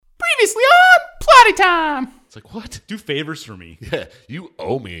Previously on Plotty Time. It's like, what? Do favors for me. Yeah, you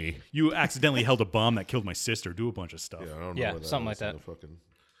owe me. You accidentally held a bomb that killed my sister. Do a bunch of stuff. Yeah, I don't know. Yeah, where something is like in the fucking...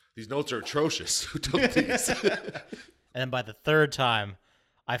 These notes are atrocious. Who took these? And then by the third time,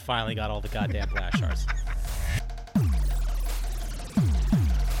 I finally got all the goddamn blast shards.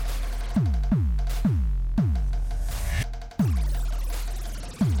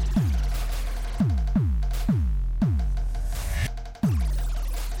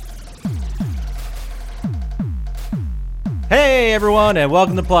 Hey everyone, and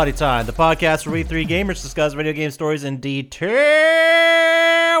welcome to Plotty Time, the podcast where we three gamers discuss video game stories in detail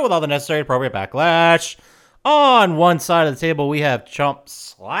with all the necessary appropriate backlash. On one side of the table, we have Chump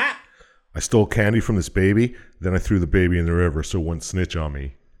Slap. I stole candy from this baby, then I threw the baby in the river so it wouldn't snitch on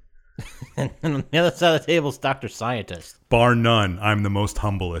me. And on the other side of the table is Dr. Scientist. Bar none, I'm the most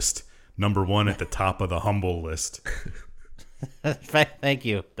humblest. Number one at the top of the humble list. Thank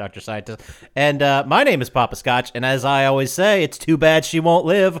you, Dr. Scientist. And my name is Papa Scotch, and as I always say, it's too bad she won't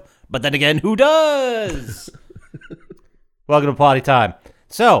live. But then again, who does? Welcome to Plotty Time.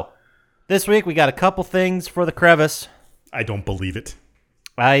 So, this week we got a couple things for the crevice. I don't believe it.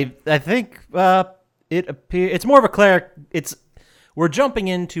 I think it's more of a we're jumping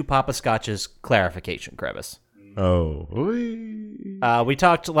into Papa Scotch's clarification crevice. Oh. We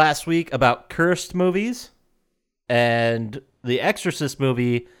talked last week about cursed movies, and the Exorcist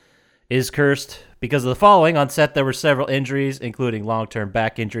movie is cursed because of the following. On set, there were several injuries, including long-term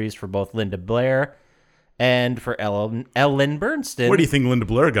back injuries for both Linda Blair and for Ellen Bernstein. Where do you think Linda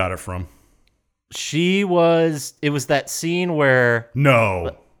Blair got it from? It was that scene where...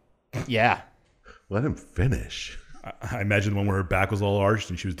 No. Yeah. Let him finish. I imagine the one where her back was all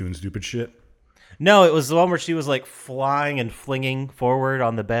arched and she was doing stupid shit. No, it was the one where she was like flying and flinging forward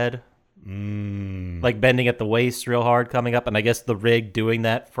on the bed. Like bending at the waist real hard coming up, and I guess the rig doing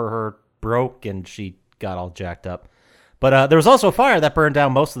that for her broke and she got all jacked up. But there was also a fire that burned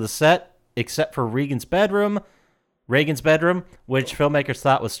down most of the set except for Reagan's bedroom, which filmmakers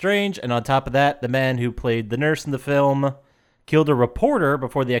thought was strange. And on top of that, the man who played the nurse in the film killed a reporter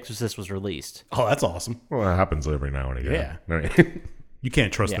before The Exorcist was released. Oh, that's awesome. Well, that happens every now and again. Yeah. Right. You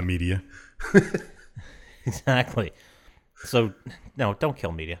can't trust the media. Exactly. So, no, don't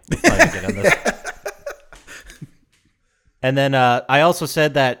kill media. We'll probably get on this. And then I also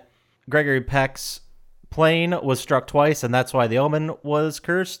said that Gregory Peck's plane was struck twice, and that's why The Omen was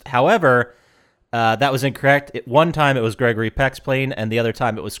cursed. However, that was incorrect. One time it was Gregory Peck's plane, and the other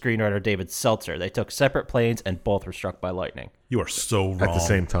time it was screenwriter David Seltzer. They took separate planes, and both were struck by lightning. You are so wrong. At the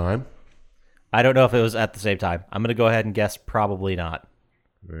same time? I don't know if it was at the same time. I'm going to go ahead and guess probably not.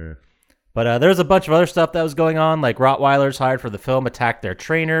 Yeah. But there's a bunch of other stuff that was going on, like Rottweilers hired for the film attacked their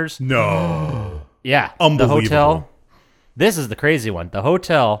trainers. No. Yeah. Unbelievable. The hotel. This is the crazy one. The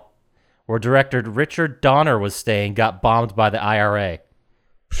hotel where director Richard Donner was staying got bombed by the IRA.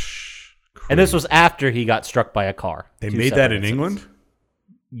 And this was after he got struck by a car. They Two made that separate in incidents. England?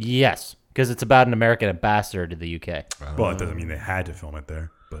 Yes, because it's about an American ambassador to the UK. Well, it doesn't mean they had to film it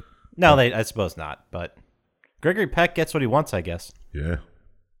there, but No, I suppose not. But Gregory Peck gets what he wants, I guess. Yeah.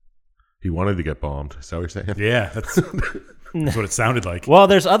 He wanted to get bombed. Is that what you're saying? yeah, that's what it sounded like. Well,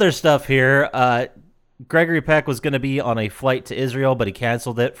 there's other stuff here. Gregory Peck was going to be on a flight to Israel, but he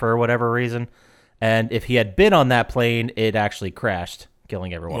canceled it for whatever reason. And if he had been on that plane, it actually crashed,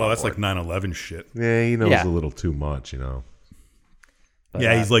 killing everyone. Well, on that's board. like 9/11 shit. Yeah, he knows Yeah. a little too much, But,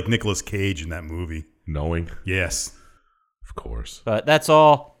 Yeah, he's like Nicolas Cage in that movie. Knowing, Yes. of course. But that's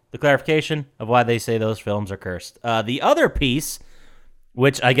all the clarification of why they say those films are cursed. The other piece,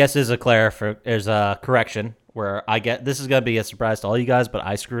 which I guess is a correction, where I get this is going to be a surprise to all you guys, but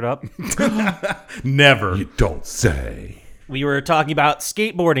I screwed up. Never. You don't say. We were talking about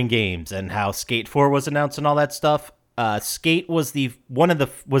skateboarding games and how Skate 4 was announced and all that stuff. Skate was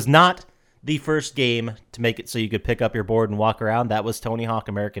was not the first game to make it so you could pick up your board and walk around. That was Tony Hawk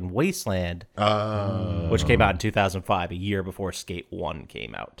American Wasteland, which came out in 2005, a year before Skate 1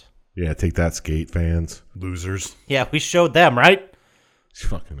 came out. Yeah, take that, skate fans. Losers. Yeah, we showed them, right?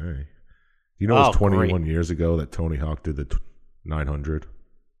 Fucking A. You know it was Oh, 21 great. years ago that Tony Hawk did the 900?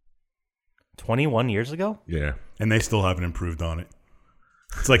 21 years ago? Yeah. And they still haven't improved on it.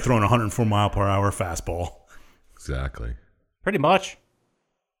 It's like throwing a 104-mile-per-hour fastball. Exactly. Pretty much.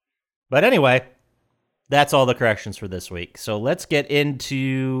 But anyway, that's all the corrections for this week. So let's get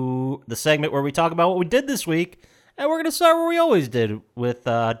into the segment where we talk about what we did this week. And we're going to start where we always did with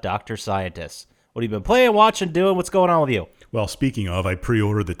Dr. Scientist. What have you been playing, watching, doing? What's going on with you? Well, speaking of, I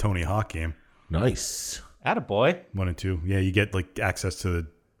pre-ordered the Tony Hawk game. Nice. Attaboy. 1 and 2. Yeah, you get like access to the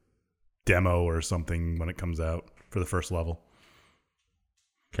demo or something when it comes out for the first level.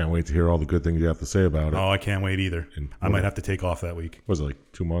 Can't wait to hear all the good things you have to say about it. Oh, I can't wait either. And I might have to take off that week. Was it like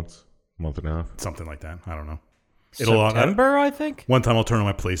 2 months? Month and a half? Something like that. I don't know. September, I think. One time I'll turn on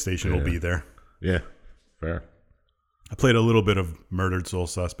my PlayStation. It'll be there. Yeah, fair. I played a little bit of Murdered Soul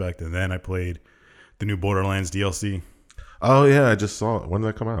Suspect, and then I played the new Borderlands DLC Oh, yeah, I just saw it. When did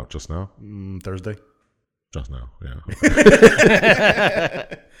that come out? Just now? Thursday. Just now, yeah.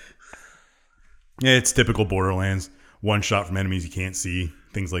 Yeah, it's typical Borderlands. One shot from enemies you can't see.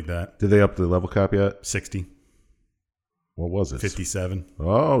 Things like that. Did they up the level cap yet? 60, What was it? 57.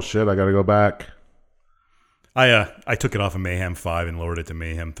 Oh, shit, I got to go back. I took it off of Mayhem 5 and lowered it to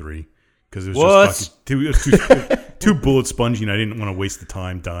Mayhem 3 because it was What? just fucking, it was too bullet spongy, and I didn't want to waste the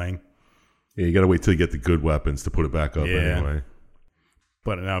time dying. Yeah, you got to wait till you get the good weapons to put it back up anyway.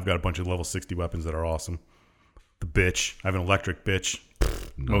 But now I've got a bunch of level 60 weapons that are awesome. The bitch. I have an electric bitch.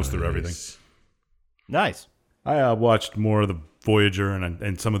 Most of everything. Nice. I watched more of the Voyager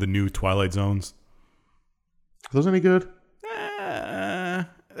and some of the new Twilight Zones. Are those any good? They're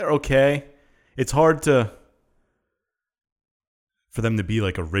okay. It's hard for them to be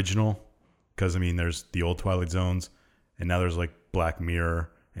like original because, I mean, there's the old Twilight Zones, and now there's like Black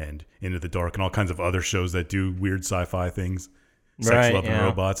Mirror and Into the Dark and all kinds of other shows that do weird sci-fi things. Sex, Right, Love, and yeah.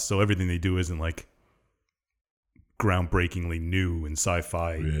 Robots. So everything they do isn't like groundbreakingly new and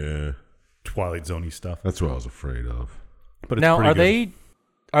sci-fi Yeah, Twilight Zone-y stuff. that's what I was afraid of. But it's Now, pretty good.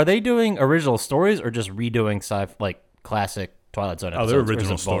 are they doing original stories or just redoing like classic Twilight Zone Oh, episodes? they're or is it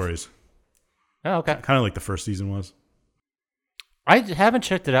original both? stories. Oh, okay. Kind of like the first season was. I haven't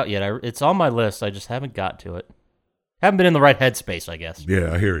checked it out yet. It's on my list. I just haven't got to it. Haven't been in the right headspace, I guess.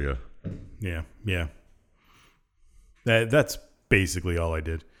 Yeah, I hear you. Yeah. That's basically all I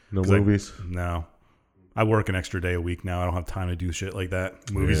did. No 'Cause movies? No. I work an extra day a week now. I don't have time to do shit like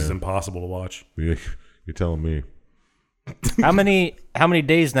that. Movies is impossible to watch. You're telling me. How many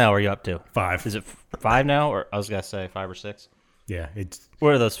days now are you up to? 5. Is it 5 now, or I was gonna say 5 or 6? Yeah, it's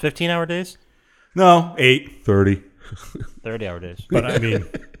What are those? 15-hour days? no 8. 30. 30-hour days. But I mean,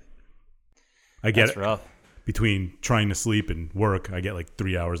 I get That's it. rough. Between trying to sleep and work, I get like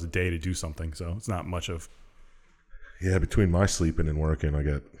 3 hours a day to do something. So it's not much of. Yeah, between my sleeping and working, I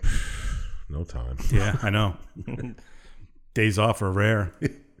get no time. Yeah, I know. Days off are rare.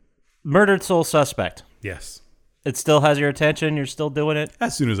 Murdered Soul Suspect. Yes. It still has your attention. You're still doing it.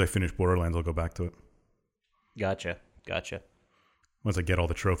 As soon as I finish Borderlands, I'll go back to it. Gotcha. Once I get all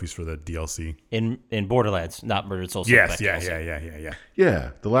the trophies for the DLC. In Borderlands, not Murdered Soul Yes, Suspect. yeah.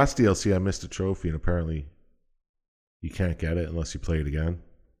 Yeah, the last DLC, I missed a trophy, and apparently you can't get it unless you play it again.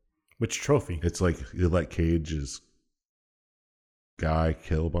 Which trophy? It's like you let Cage's guy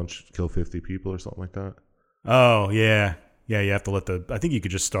kill 50 people or something like that. Oh, yeah. Yeah, you have to I think you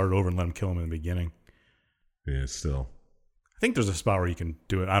could just start over and let him kill him in the beginning. Yeah, still. I think there's a spot where you can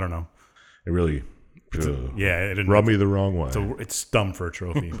do it. I don't know. It really Yeah, it didn't rubbed me the wrong way. It's dumb for a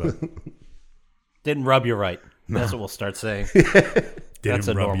trophy, but Didn't rub you right. That's what we'll start saying. didn't That's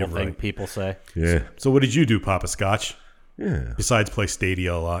a rub you normal thing right. people say. Yeah. So what did you do, Papa Scotch? Yeah. Besides play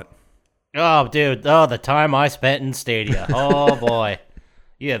Stadia a lot. Oh, dude. Oh, the time I spent in Stadia. Oh, boy.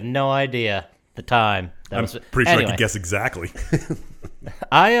 You have no idea the time. I'm pretty sure I could guess exactly.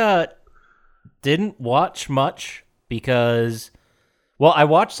 I didn't watch much because, well, I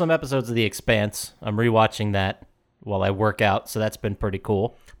watched some episodes of The Expanse. I'm rewatching that while I work out, so that's been pretty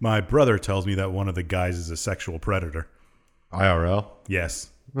cool. My brother tells me that one of the guys is a sexual predator. IRL? Yes.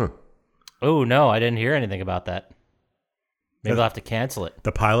 Huh. Oh, no, I didn't hear anything about that. Maybe I'll have to cancel it.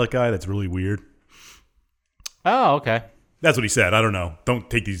 The pilot guy, that's really weird. Oh, okay. That's what he said. I don't know. Don't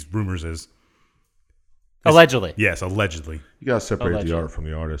take these rumors as... Allegedly. Yes, allegedly. You gotta separate Allegedly. the art from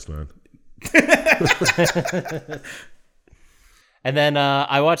the artist, man. And then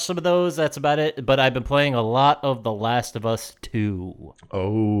I watched some of those. That's about it. But I've been playing a lot of The Last of Us 2.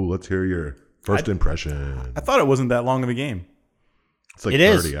 Oh, let's hear your first impression. I thought it wasn't that long of a game. It's like It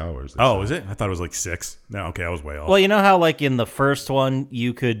is. 30 hours. they Oh, say. is it? I thought it was like 6. No, okay, I was way off. Well, you know how like in the first one,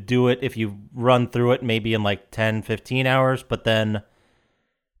 you could do it if you run through it maybe in like 10, 15 hours, but then,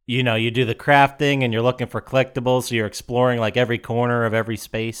 you know, you do the crafting and you're looking for collectibles, so you're exploring like every corner of every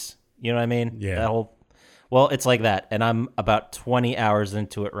space. You know what I mean? Yeah. Well, it's like that, and I'm about 20 hours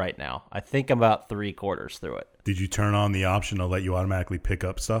into it right now. I think I'm about 3/4 through it. Did you turn on the option to let you automatically pick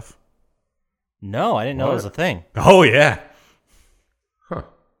up stuff? No, I didn't know it was a thing. Oh, yeah. Huh.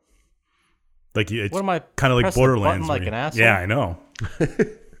 Like it's What am I kind of like pressing the button Borderlands. like where an you- asshole? Yeah, I know.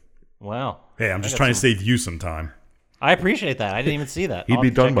 Wow. Hey, I'm just got trying to save you some time. I appreciate that. I didn't even see that. He'd I'll be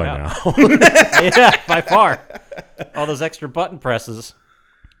have to done check by it out. now. Yeah, by far. All those extra button presses.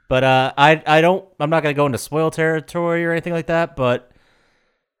 But I'm not gonna go into spoil territory or anything like that. But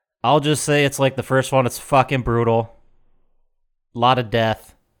I'll just say it's like the first one. It's fucking brutal. A lot of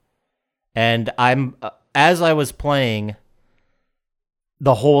death. And as I was playing,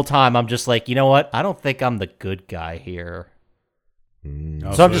 the whole time, I'm just like, you know what? I don't think I'm the good guy here.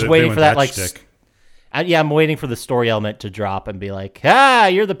 Oh, So I'm just they waiting went for that, like, shtick. I'm waiting for the story element to drop and be like,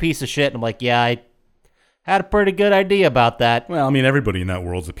 you're the piece of shit. And I'm like, yeah, I had a pretty good idea about that. Well, I mean, everybody in that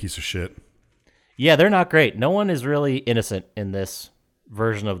world's a piece of shit. Yeah, they're not great. No one is really innocent in this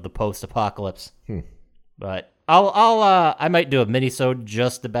version of the post-apocalypse. But I might do a mini-sode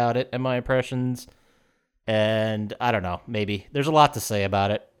just about it and my impressions. And I don't know, maybe. There's a lot to say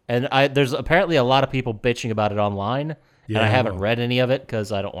about it. And there's apparently a lot of people bitching about it online. And I haven't read any of it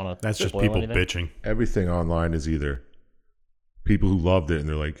because I don't want to. That's just people bitching. Everything online is either people who loved it and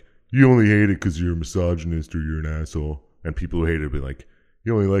they're like, you only hate it because you're a misogynist or you're an asshole. And people who hate it be like,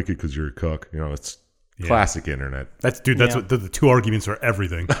 you only like it because you're a cuck. You know, it's classic internet. That's what the two arguments are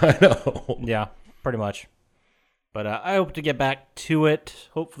everything. I know. Yeah, pretty much. But I hope to get back to it.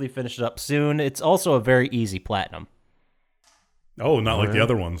 Hopefully finish it up soon. It's also a very easy platinum. Oh, not like the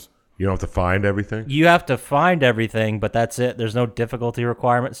other ones. You don't have to find everything? You have to find everything, but that's it. There's no difficulty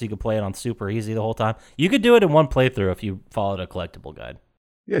requirement, so you can play it on super easy the whole time. You could do it in one playthrough if you followed a collectible guide.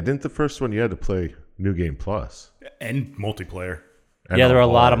 Yeah, didn't the first one you had to play New Game Plus? And multiplayer. And Yeah, there are a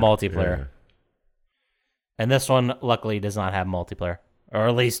lot of hard. multiplayer. Yeah. And this one, luckily, does not have multiplayer. Or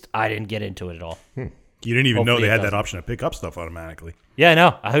at least I didn't get into it at all. You didn't even know Hopefully they it had that doesn't. option to pick up stuff automatically. Yeah, I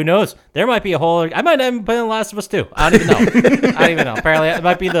know. Who knows? There might be a whole... I might not even play The Last of Us 2. I don't even know. I don't even know. Apparently, it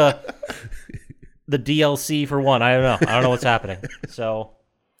might be the DLC for one. I don't know. I don't know what's happening. So,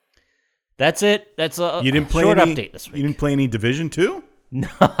 that's it. That's a You didn't play short any, update this week. You didn't play any Division 2? No,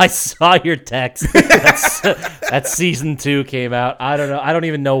 I saw your text. That Season 2 came out. I don't know. I don't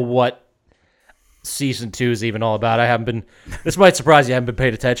even know what Season 2 is even all about. I haven't been... This might surprise you. I haven't been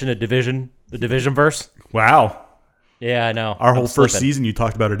paying attention to the Division verse. Wow. Yeah, I know. Our I'm whole first slipping. season, you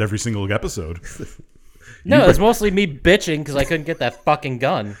talked about it every single episode. No, it's mostly me bitching because I couldn't get that fucking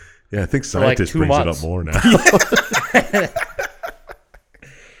gun. Yeah, I think like Scientist 2 brings months. it up more now.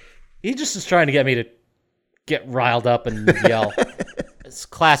 He just is trying to get me to get riled up and yell. It's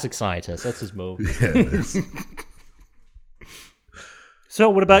classic Scientist. That's his move. Yeah, it is. So,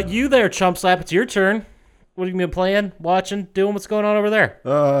 what about you there, Chump Slap? It's your turn. What have you been playing, watching, doing? What's going on over there?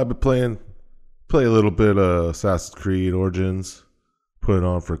 I've been play a little bit of Assassin's Creed Origins, put it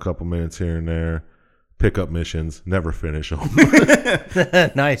on for a couple minutes here and there, pick up missions, never finish them.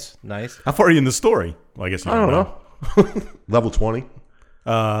 Nice. How far are you in the story? Well, I guess you I don't know. Level 20.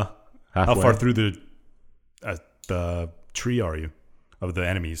 How Halfway. far through the tree are you of the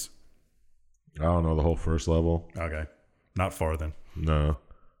enemies? I don't know, the whole first level. Okay. Not far then. No.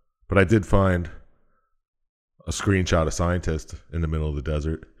 But I did find a screenshot of Scientist in the middle of the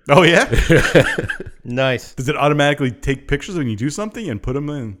desert. Oh, yeah? Nice. Does it automatically take pictures when you do something and put them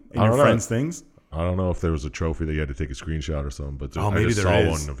in I your don't know. friends' things? I don't know if there was a trophy that you had to take a screenshot or something, but Oh, I maybe just there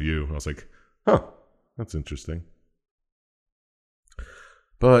saw is. one of you. I was like, huh, that's interesting.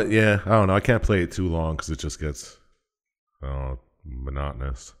 But yeah, I don't know. I can't play it too long because it just gets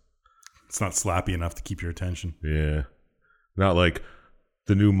monotonous. It's not slappy enough to keep your attention. Yeah. Not like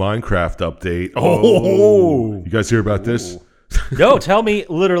the new Minecraft update. Oh. You guys hear about this? No, tell me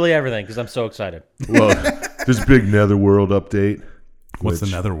literally everything because I'm so excited. Well, this big Netherworld update. What's the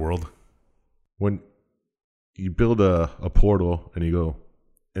which- Netherworld? When you build a portal and you go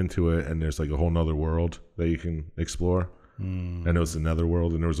into it and there's like a whole nother world that you can explore. And it was the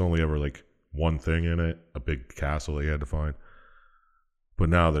Netherworld and there was only ever like one thing in it, a big castle that you had to find. But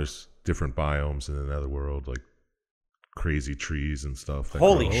now there's different biomes in the Netherworld, like crazy trees and stuff. that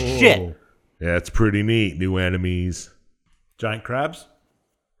Holy grow. shit. Yeah, it's pretty neat. New enemies. Giant crabs?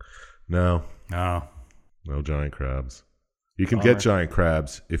 No, No. no giant crabs. You can Bummer. get giant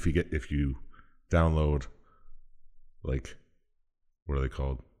crabs if you download like what are they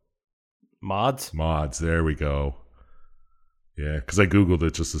called? Mods? Mods. There we go. Yeah, because I googled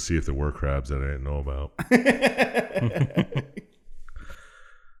it just to see if there were crabs that I didn't know about.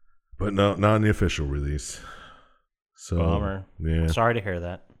 But no, not in the official release. So Bummer. yeah, Sorry to hear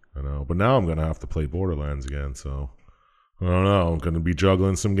that. I know. But now I'm gonna have to play Borderlands again. So I don't know. I'm gonna be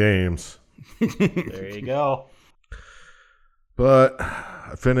juggling some games. There you go. But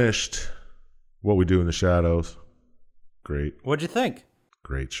I finished What We Do in the Shadows. Great, What'd you think?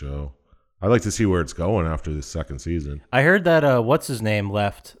 great show. I'd like to see where it's going after this second season. I heard that, what's his name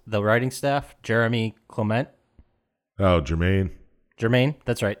left the writing staff? Jeremy Clement? Oh, Jermaine. Jermaine?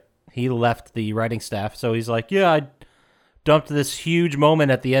 That's right. He left the writing staff. So he's like, yeah, I dumped this huge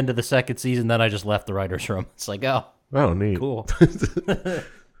moment at the end of the second season. Then I just left the writer's room. It's like, oh, Oh, neat. cool.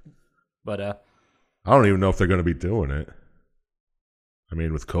 But I don't even know if they're going to be doing it. I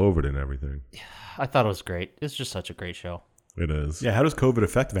mean, with COVID and everything. I thought it was great. It's just such a great show. It is. Yeah, how does COVID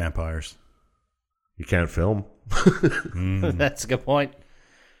affect vampires? You can't film. That's a good point.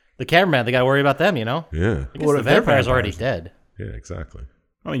 The cameraman, they got to worry about them, you know? Yeah. I guess What the if they're vampire's already vampires? dead. Yeah, exactly.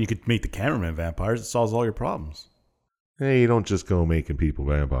 I mean, you could make the cameraman vampires. It solves all your problems. Hey, you don't just go making people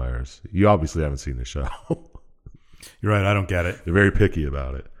vampires. You obviously haven't seen the show. You're right. I don't get it. They're very picky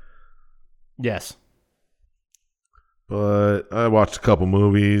about it. Yes. But I watched a couple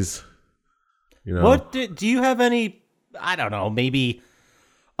movies. You know, What do you have any, I don't know, maybe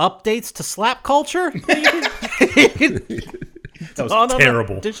updates to slap culture? That was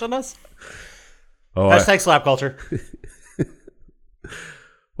terrible. Dish on us? Oh, Hashtag slap culture.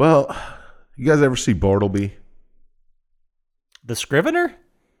 well, you guys ever see Bartleby? The Scrivener?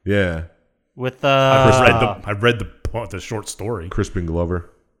 Yeah, With I've read the short story. Crispin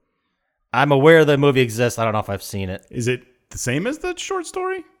Glover. I'm aware the movie exists. I don't know if I've seen it. Is it the same as the short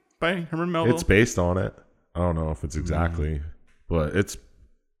story by Herman Melville? It's based on it. I don't know if it's exactly, but it's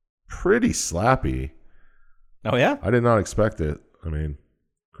pretty slappy. Oh yeah? I did not expect it. I mean,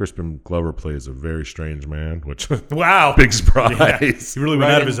 Crispin Glover plays a very strange man, which wow, big surprise. He really went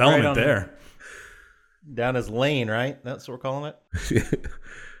Right out of his in- right element on- there. Down his lane, right? That's what we're calling it?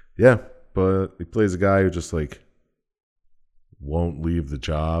 Yeah, but he plays a guy who just like won't leave the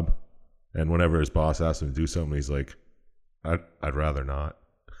job, and whenever his boss asks him to do something, he's like, "I'd rather not."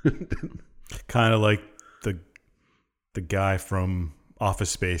 Kind of like the guy from Office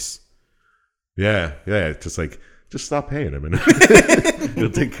Space. Yeah, just stop paying him, and it'll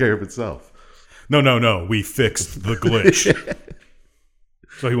take care of itself. No. We fixed the glitch.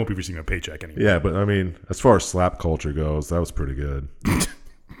 So he won't be receiving a paycheck anymore. Yeah, but I mean, as far as slap culture goes, that was pretty good.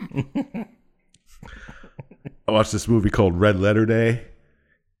 I watched this movie called Red Letter Day,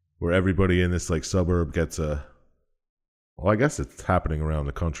 where everybody in this like suburb gets a. Well, I guess it's happening around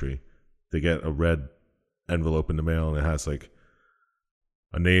the country. They get a red envelope in the mail, and it has like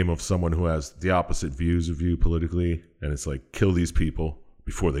a name of someone who has the opposite views of you politically, and it's like, kill these people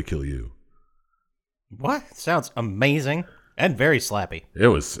before they kill you. What? Sounds amazing and very slappy. It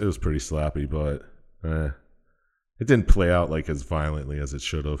was pretty slappy, but it didn't play out like as violently as it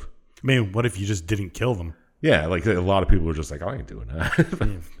should have. I mean, what if you just didn't kill them? Yeah, like a lot of people were just like, I ain't doing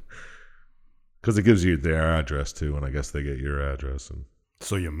that. Because it gives you their address too, and I guess they get your address, and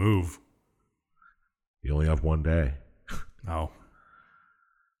So you move. you only have one day. Oh.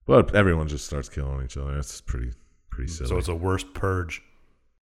 But everyone just starts killing each other. It's pretty silly. So it's a worse purge.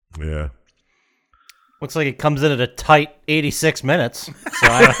 Yeah. Looks like it comes in at a tight 86 minutes. So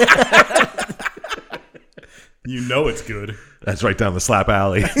I You know it's good. That's right down the slap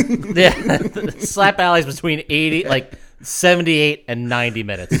alley. yeah, slap alleys between 78 and 90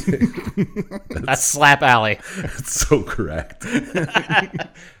 minutes. That's slap alley. That's so correct.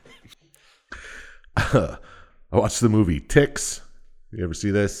 I watched the movie Ticks. You ever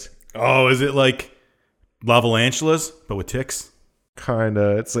see this? Oh, is it like Lavalantulas, but with ticks?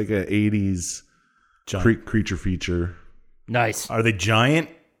 Kinda. It's like an 80s Giant. creature feature. Nice. Are they giant?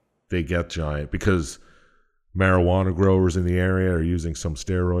 They get giant because marijuana growers in the area are using some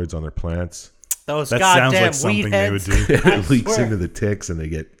steroids on their plants. Those That sounds goddamn like something weed they would heads. do. It leaks swear. into the ticks and they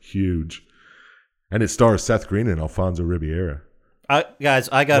get huge. And it stars Seth Green and Alfonso Ribeira. Guys,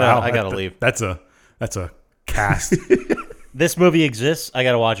 I gotta leave. That's a cast. This movie exists. I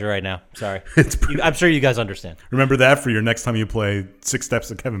gotta watch it right now. Sorry. I'm sure you guys understand. Remember that for your next time you play Six Steps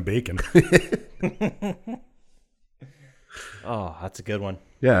of Kevin Bacon. Oh, that's a good one.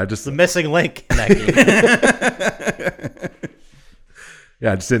 Yeah, I just The missing link in that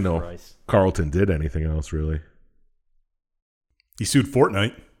game. I just didn't know Christ. Carlton did anything else really. He sued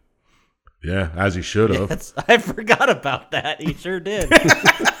Fortnite. Yeah, as he should have. I forgot about that. He sure did.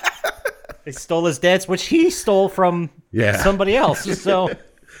 They stole his dance, which he stole from somebody else. So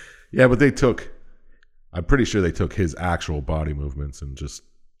Yeah, but I'm pretty sure they took his actual body movements and just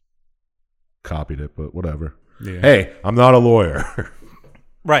copied it, but whatever. Yeah. Hey, I'm not a lawyer.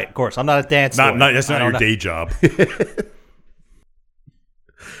 right, of course, I'm not a dance. Not lawyer. that's I not don't your know. day job.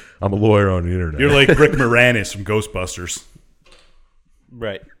 I'm a lawyer on the internet. You're like Rick Moranis from Ghostbusters.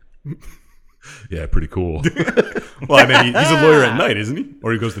 Right. Yeah, pretty cool. Well, I mean, he's a lawyer at night, isn't he?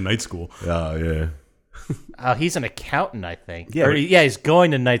 Or he goes to night school. Yeah. He's an accountant, I think. Yeah, Or but- he's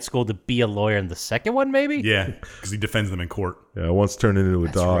going to night school to be a lawyer in the second one, maybe? Yeah, because he defends them in court. Yeah, I once turned into a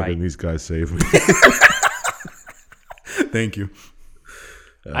dog right. and these guys saved me. Thank you.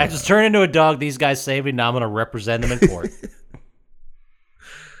 I just turned into a dog. These guys saved me. Now I'm going to represent them in court.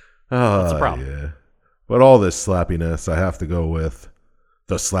 That's the problem. Yeah. But all this slappiness, I have to go with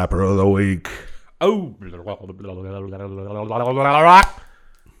The slapper of the week. Oh.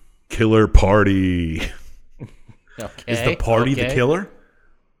 Killer Party. Okay. Is the party the okay. killer?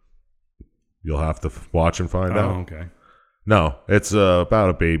 You'll have to watch and find Oh, out. okay. No, it's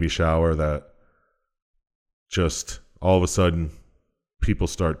about a baby shower that just all of a sudden people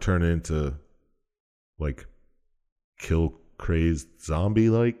start turning into like kill crazed zombie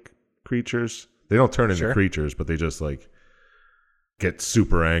like creatures. They don't turn into Sure. creatures, but they just like get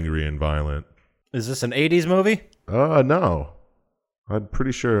super angry and violent. Is this an 80s movie? No. I'm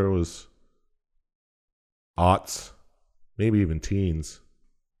pretty sure it was aughts, maybe even teens.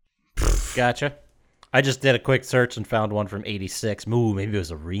 Gotcha. I just did a quick search and found one from 86. Ooh, maybe it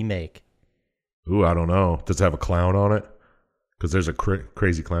was a remake. Ooh, I don't know. Does it have a clown on it? Because there's a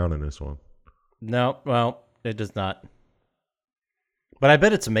crazy clown in this one. No, well, it does not. But I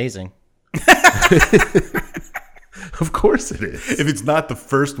bet it's amazing. Of course it is. If it's not the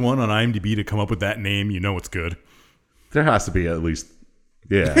first one on IMDb to come up with that name, you know it's good. There has to be at least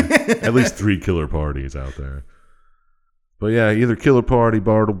 3 killer parties out there. But yeah, either Killer Party,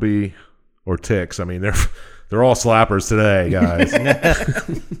 Bartleby, or Ticks. I mean, they're all slappers today, guys.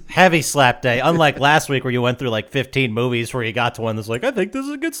 Heavy slap day. Unlike last week where you went through like 15 movies where you got to one that's like, I think this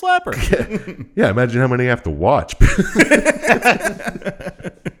is a good slapper. Yeah, imagine how many you have to watch.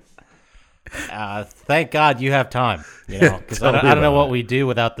 Thank God you have time. You know, because Tell me I don't know about what we do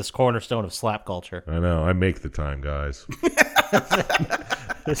without this cornerstone of slap culture. I know. I make the time, guys.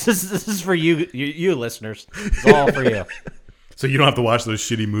 This is for you listeners. It's all for you. So you don't have to watch those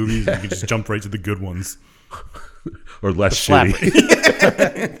shitty movies. You can just jump right to the good ones. Or less Slap.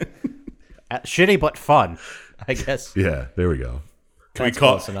 shitty. Shitty but fun, I guess. Yeah, there we go. That's Can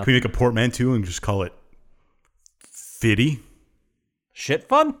close enough. we make a portmanteau and just call it Fitty? Shit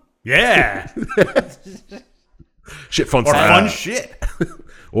fun? Yeah. Shit fun Or slap. fun shit.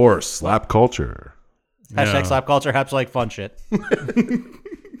 Or slap culture. Hashtag slap culture, haps like fun shit.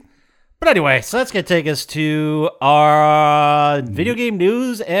 But anyway, so that's going to take us to our video game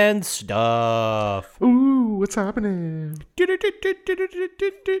news and stuff. Ooh, what's happening?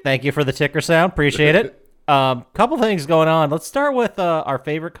 Thank you for the ticker sound. Appreciate it. Couple things going on. Let's start with our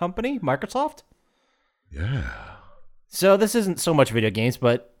favorite company, Microsoft. Yeah. So this isn't so much video games,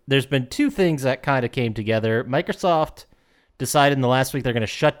 but there's been two things that kind of came together. Microsoft decided in the last week they're going to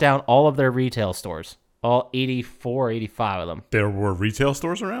shut down all of their retail stores, all 84, 85 of them. There were retail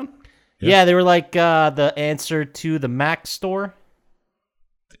stores around? Yeah, they were like the answer to the Mac store,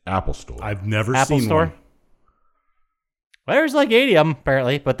 Apple Store. I've never Apple seen store. one. Well, there's like 80 of them,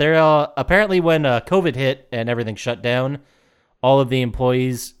 apparently. But they're apparently when COVID hit and everything shut down, all of the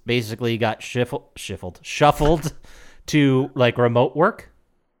employees basically got shuffled to like remote work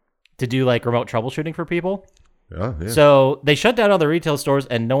to do like remote troubleshooting for people. yeah. So they shut down all the retail stores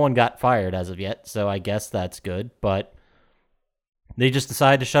and no one got fired as of yet. So I guess that's good. But they just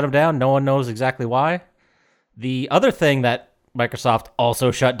decided to shut them down. No one knows exactly why. The other thing that Microsoft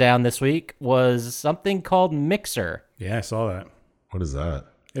also shut down this week was something called Mixer. Yeah, I saw that. What is that?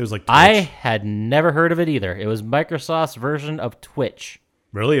 It was like Twitch. I had never heard of it either. It was Microsoft's version of Twitch.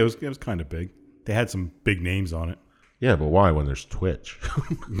 Really? It was kind of big. They had some big names on it. Yeah, but why when there's Twitch?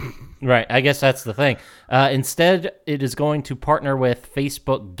 Right. I guess that's the thing. Instead, it is going to partner with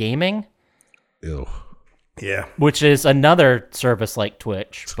Facebook Gaming, Ew. Yeah. which is another service like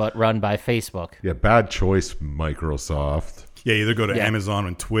Twitch, but run by Facebook. Yeah, bad choice, Microsoft. Yeah, either go to Yeah. Amazon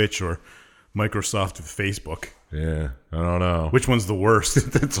and Twitch or Microsoft with Facebook. Yeah, I don't know. Which one's the worst?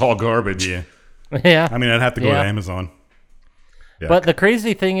 It's all garbage. Yeah. Yeah. I mean, I'd have to go Yeah. to Amazon. Yeah. But the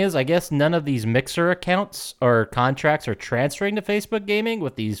crazy thing is, I guess none of these Mixer accounts or contracts are transferring to Facebook Gaming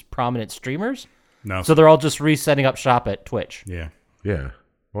with these prominent streamers. No. So they're all just resetting up shop at Twitch. yeah. Yeah.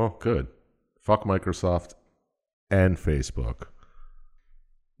 Well, good. Fuck Microsoft and Facebook.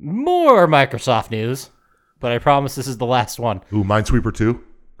 More Microsoft news, but I promise this is the last one. Ooh, Minesweeper 2?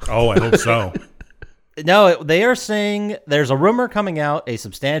 Oh, I hope so. No, they are saying there's a rumor coming out, a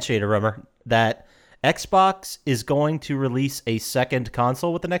substantiated rumor, that Xbox is going to release a second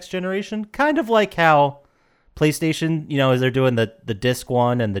console with the next generation, kind of like how PlayStation, they're doing the disc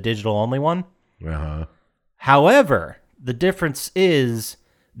one and the digital only one. Uh-huh. However, the difference is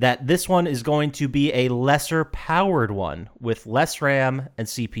that this one is going to be a lesser powered one with less RAM and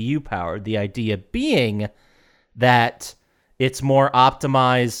CPU power. The idea being that it's more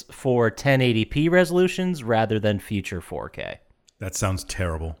optimized for 1080p resolutions rather than future 4K. That sounds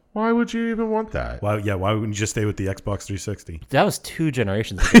terrible. Why would you even want that? Why wouldn't you just stay with the Xbox 360? That was 2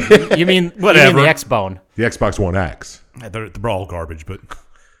 generations ago. You mean Whatever. the Xbone. The Xbox One X. Yeah, they're all garbage, but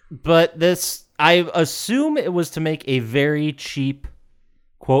But this, I assume it was to make a very cheap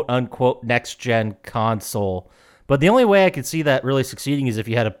quote unquote next gen console. But the only way I could see that really succeeding is if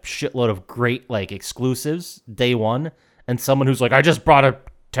you had a shitload of great like exclusives day one, and someone who's like, I just bought a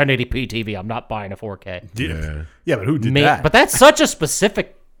 1080p TV. I'm not buying a 4K. Yeah, but who did that? But that's such a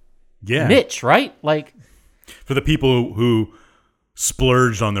specific yeah. niche, right? Like For the people who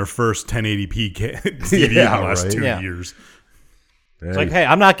splurged on their first 1080p TV in the last 2 years. it's like, hey,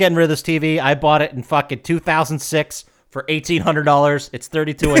 I'm not getting rid of this TV. I bought it in fucking 2006 for $1,800. It's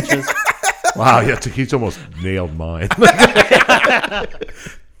 32 inches. Wow, he's almost nailed mine.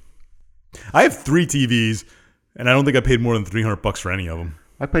 I have 3 TVs, and I don't think I paid more than $300 for any of them.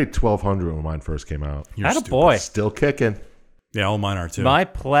 I paid $1,200 when mine first came out. You're Atta stupid. boy. Still kicking. Yeah, all mine are too. My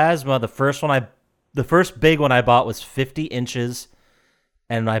plasma, the first big one I bought was 50 inches,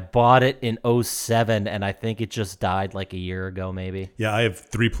 and I bought it in 07, and I think it just died like a year ago, maybe. Yeah, I have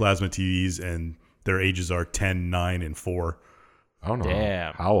 3 plasma TVs, and their ages are 10, 9, and 4. I don't know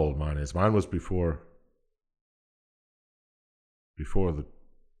Damn. how old mine is. Mine was before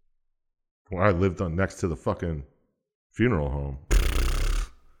when I lived next to the fucking funeral home.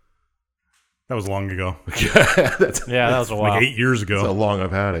 That was long ago. Yeah, that was a while. Like 8 years That's how ago. long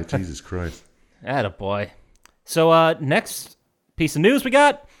I've had it. Jesus Christ. Attaboy. So, next piece of news we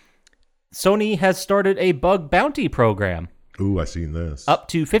got. Sony has started a bug bounty program. Ooh, I seen this. Up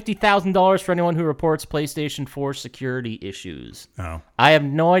to $50,000 for anyone who reports PlayStation 4 security issues. Oh. I have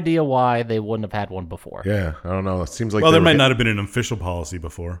no idea why they wouldn't have had one before. Yeah, I don't know. It seems like Well, they there were might get- not have been an official policy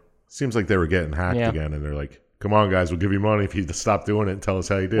before. Seems like they were getting hacked Yeah. again, and they're like, "Come on, guys, we'll give you money if you stop doing it and tell us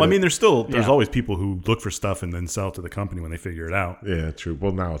how you did Well, I it." mean, there's always people who look for stuff and then sell it to the company when they figure it out. Yeah, true.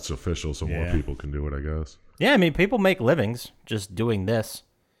 Well, now it's official, so more Yeah. people can do it, I guess. Yeah, I mean, people make livings just doing this.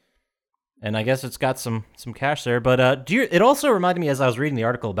 And I guess it's got some cash there. But it also reminded me as I was reading the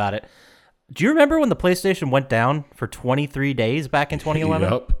article about it, do you remember when the PlayStation went down for 23 days back in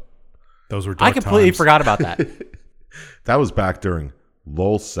 2011? Yep. Those were dark I completely times. forgot about that. That was back during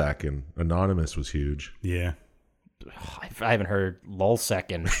LulzSec, and Anonymous was huge. Yeah. I haven't heard LulzSec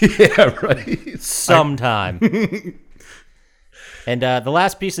in Yeah, right. some time. And the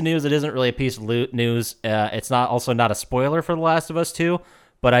last piece of news, it isn't really a piece of news. It's not a spoiler for The Last of Us 2,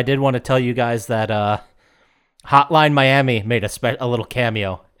 but I did want to tell you guys that Hotline Miami made a little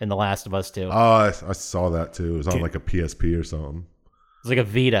cameo in The Last of Us 2. Oh, I saw that too. It was on like a PSP or something. It's like a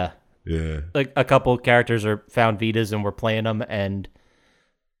Vita. Yeah. Like a couple characters found Vitas and were playing them, and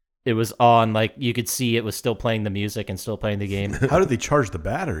it was on, like, you could see it was still playing the music and still playing the game. How did they charge the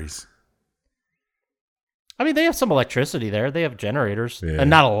batteries? I mean, they have some electricity there. They have generators, Yeah. and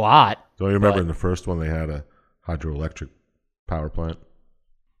not a lot. Don't you remember But- in the first one they had a hydroelectric power plant?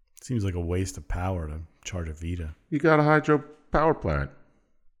 Seems like a waste of power to charge a Vita. You got a hydro power plant.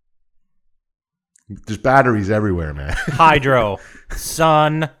 There's batteries everywhere, man. Hydro,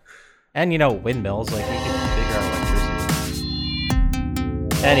 sun, and, windmills. Like, we can figure out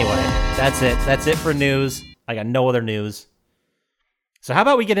electricity. Anyway, that's it. That's it for news. I got no other news. So how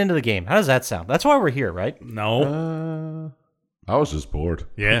about we get into the game? How does that sound? That's why we're here, right? No. I was just bored.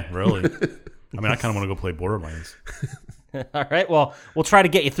 Yeah, really. I mean, I kind of want to go play Borderlands. All right, well, we'll try to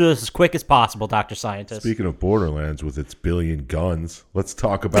get you through this as quick as possible, Dr. Scientist. Speaking of Borderlands with its billion guns, let's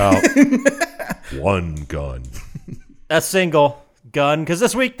talk about one gun. A single gun, because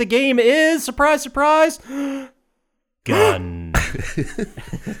this week the game is, surprise, surprise, gun.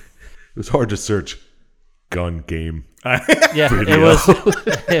 It was hard to search gun game. Yeah,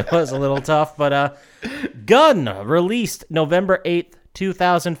 it was a little tough, but Gun released November 8th,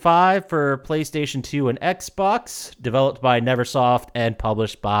 2005 for PlayStation 2 and Xbox, developed by Neversoft and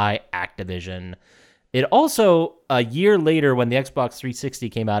published by Activision. It also, a year later when the Xbox 360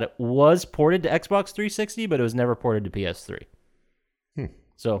 came out, it was ported to Xbox 360, but it was never ported to PS3.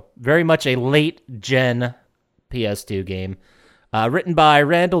 So, very much a late-gen PS2 game. Written by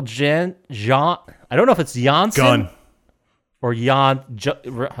Randall Jean. I don't know if it's Janssen. Gun. Or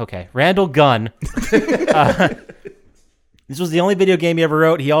Randall Gunn. This was the only video game he ever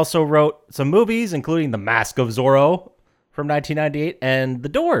wrote. He also wrote some movies, including The Mask of Zorro from 1998 and The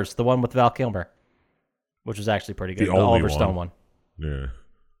Doors, the one with Val Kilmer, which was actually pretty good. The only Oliver one. Stone one.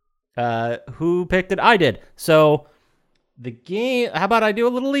 Yeah. Who picked it? I did. So the game. How about I do a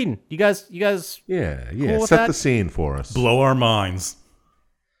little leading? You guys. Yeah. Cool with Set that? the scene for us. Blow our minds.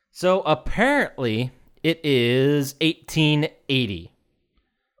 So apparently it is 1880.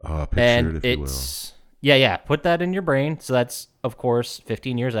 Picture And it, if you will. it's yeah, put that in your brain. So that's, of course,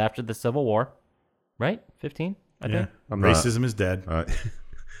 15 years after the Civil War, right? 15, I Yeah. think. Racism is dead.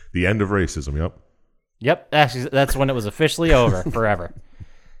 The end of racism, yep. Yep, actually, that's when it was officially over forever.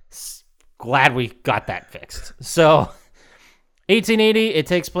 Glad we got that fixed. So 1880. It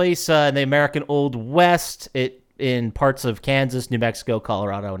takes place in the American Old West. In parts of Kansas, New Mexico,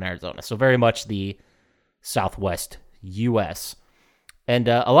 Colorado, and Arizona. So very much the Southwest U.S. And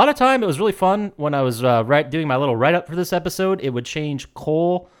a lot of time, it was really fun when I was doing my little write-up for this episode. It would change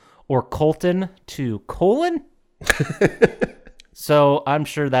Cole or Colton to colon. So I'm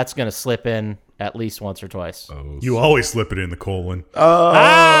sure that's going to slip in at least once or twice. Oh, You always slip it in the colon.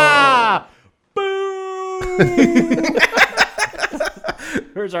 Ah! Boom!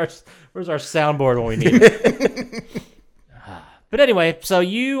 Where's our soundboard when we need it? But anyway, so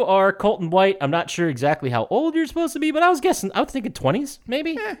you are Colton White. I'm not sure exactly how old you're supposed to be, but I was thinking 20s,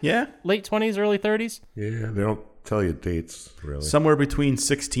 maybe? Yeah. Late 20s, early 30s? yeah, they don't tell you dates, really. Somewhere between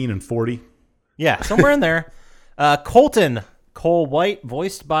 16 and 40. Yeah, somewhere in there. Colton Cole White,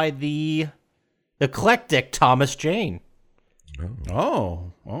 voiced by the eclectic Thomas Jane.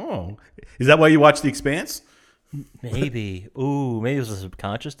 Oh. Is that why you watch The Expanse? Maybe. Ooh, maybe it was a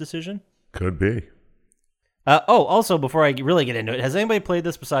subconscious decision. Could be. Also, before I really get into it, has anybody played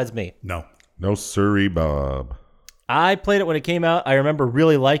this besides me? No. No siree, Bob. I played it when it came out. I remember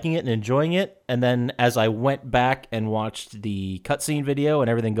really liking it and enjoying it. And then as I went back and watched the cutscene video and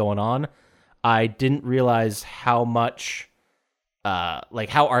everything going on, I didn't realize how much, how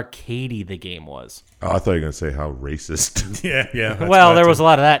arcadey the game was. Oh, I thought you were going to say how racist. Yeah. that's Well, what there I was a took.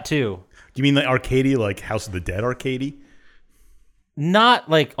 lot of that too. You mean like arcadey, like House of the Dead arcadey? Not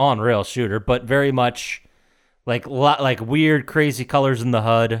like on rail shooter, but very much like weird, crazy colors in the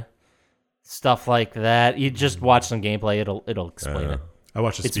HUD, stuff like that. You just watch some gameplay; it'll explain it. I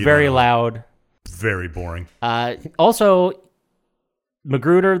watched a It's speed very run. loud. Very boring. Also,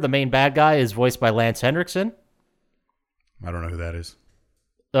 Magruder, the main bad guy, is voiced by Lance Hendrickson. I don't know who that is.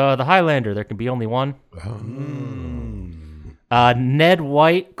 The Highlander. There can be only one. Ned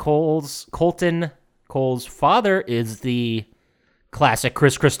White, Colton Cole's father, is the classic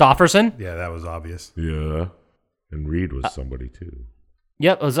Chris Christopherson. Yeah, that was obvious. Yeah. And Reed was somebody, too.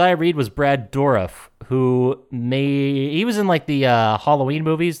 Yep, Uzziah Reed was Brad Dourif, he was in like the Halloween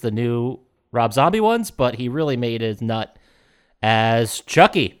movies, the new Rob Zombie ones, but he really made his nut as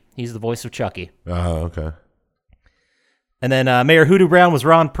Chucky. He's the voice of Chucky. Oh, okay. And then Mayor Hoodoo Brown was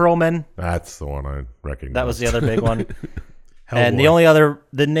Ron Perlman. That's the one I recognize. That was the other big one. Hellboy. And the only other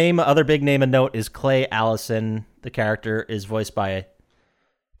big name of note is Clay Allison. The character is voiced by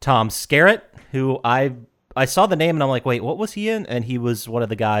Tom Skerritt, who I saw the name and I'm like, wait, what was he in? And he was one of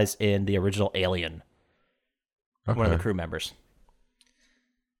the guys in the original Alien, one of the crew members.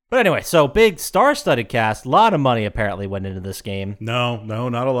 But anyway, so big star-studded cast. A lot of money apparently went into this game No,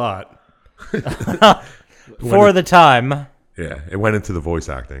 not a lot. for the time. Yeah, it went into the voice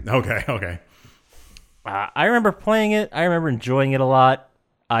acting. Okay. I remember playing it. I remember enjoying it a lot.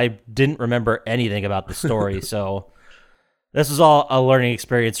 I didn't remember anything about the story, so this was all a learning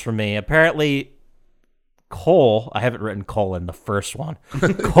experience for me. Apparently, Cole, I haven't written colon, the first one.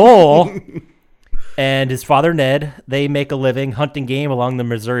 Cole and his father Ned, they make a living hunting game along the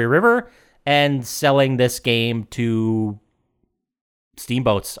Missouri River and selling this game to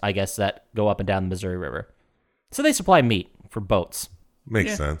steamboats, I guess, that go up and down the Missouri River. So they supply meat for boats.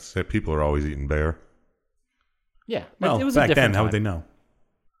 Makes sense. Yeah, people are always eating bear. Yeah, Well, it was back a different then, how would time. they know?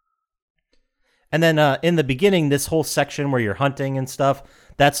 And then in the beginning, this whole section where you're hunting and stuff,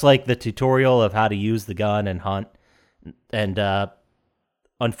 that's like the tutorial of how to use the gun and hunt. And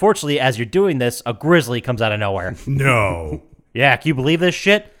unfortunately, as you're doing this, a grizzly comes out of nowhere. No. Yeah, can you believe this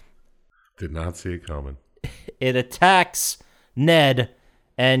shit? Did not see it coming. It attacks Ned,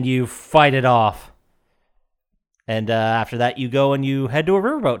 and you fight it off. And after that, you go and you head to a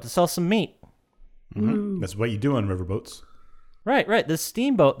riverboat to sell some meat. That's what you do on riverboats. Right. This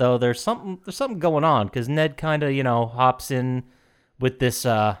steamboat, though, there's something going on because Ned kind of, hops in with this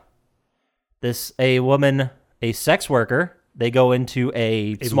a woman, a sex worker. They go into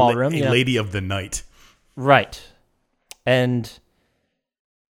a small room. A lady of the night. Right. And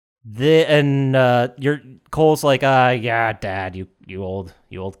your Cole's like, yeah, Dad, you old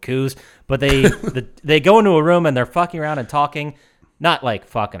coos. But they go into a room and they're fucking around and talking, not like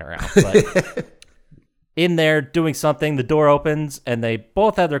fucking around, but in there doing something. The door opens and they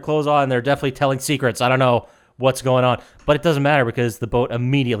both have their clothes on. And they're definitely telling secrets. I don't know what's going on, but it doesn't matter because the boat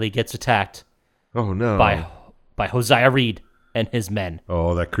immediately gets attacked Oh, no. by Hosea Reed and his men.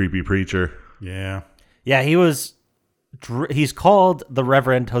 Oh, that creepy preacher. Yeah. Yeah, he's called the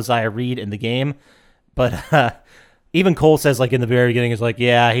Reverend Hosea Reed in the game, but even Cole says, like, in the very beginning, is like,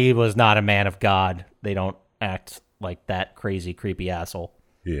 yeah, he was not a man of God. They don't act like that crazy, creepy asshole.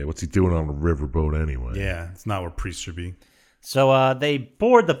 Yeah, what's he doing on a riverboat anyway? Yeah. It's not where priests should be. So they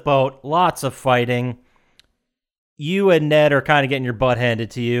board the boat, lots of fighting. you and Ned are kind of getting your butt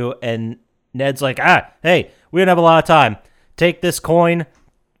handed to you, and Ned's like, hey, we don't have a lot of time. Take this coin.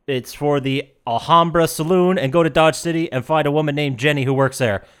 It's for the Alhambra Saloon, and go to Dodge City and find a woman named Jenny who works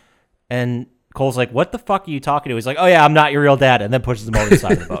there. And Cole's like, what the fuck are you talking to? He's like, oh yeah, I'm not your real dad, and then pushes him over the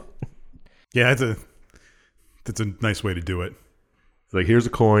side of the boat. Yeah, that's a nice way to do it. It's like, here's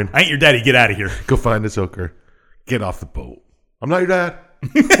a coin. I ain't your daddy. Get out of here. Go find this hooker. Get off the boat. I'm not your dad.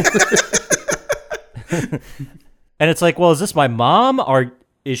 And it's like, well, is this my mom or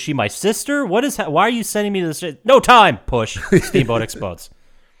is she my sister? Why are you sending me to this? No time. Push. Steamboat explodes.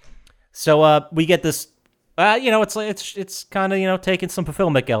 So we get this. It's kind of taking some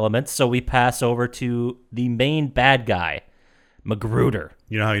fulfillment elements. So we pass over to the main bad guy, Magruder.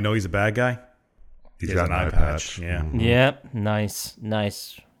 You know how you know he's a bad guy? He's He has got an eye patch. Yeah. Yep. Nice.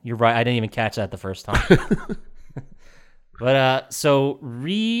 You're right. I didn't even catch that the first time. But so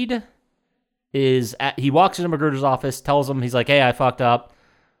Reed he walks into Magruder's office, tells him, he's like, hey, I fucked up,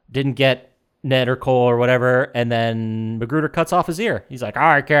 didn't get Ned or Cole or whatever, and then Magruder cuts off his ear. He's like, all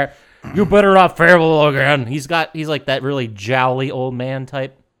right, Cat, you better not fail again. He's like that really jowly old man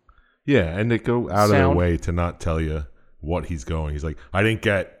type. Yeah, and they go out of their Sound. way to not tell you what he's going. He's like, I didn't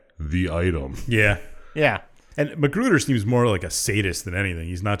get the item. Yeah. Yeah. And Magruder seems more like a sadist than anything.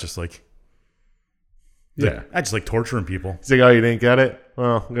 He's not just like, Yeah. I just like torturing people. He's like, oh, you didn't get it?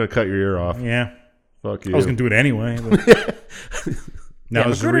 Well, I'm going to cut your ear off. Yeah. Fuck you. I was going to do it anyway. But now Yeah,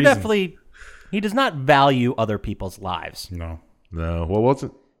 there's a Magruder reason. definitely, he does not value other people's lives. No. No. Well,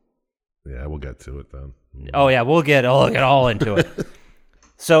 wasn't... Yeah, we'll get to it then. Oh, yeah, we'll get all into it.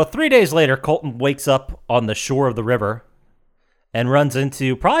 So 3 days later, Colton wakes up on the shore of the river and runs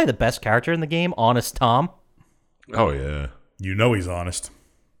into probably the best character in the game, Honest Tom. Oh, yeah. You know he's honest.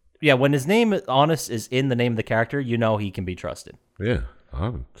 Yeah, when his name, Honest, is in the name of the character, you know he can be trusted. Yeah.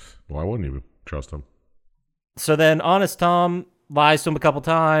 Why wouldn't you trust him? So then Honest Tom lies to him a couple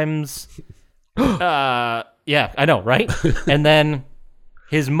times. Yeah, I know, right? And then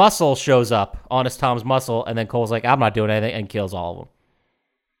his muscle shows up, Honest Tom's muscle, and then Cole's like, I'm not doing anything, and kills all of them.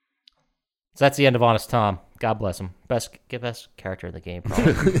 So that's the end of Honest Tom. God bless him. Best character in the game,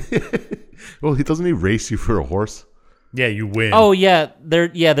 probably. Well, doesn't he race you for a horse? Yeah, you win. Oh yeah,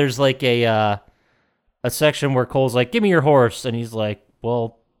 there's like a section where Cole's like, "Give me your horse," and he's like,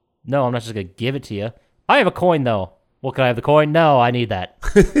 "Well, no, I'm not just gonna give it to you. I have a coin though. Well, can I have the coin? No, I need that."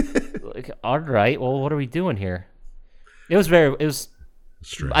 Like, all right. Well, what are we doing here? It was.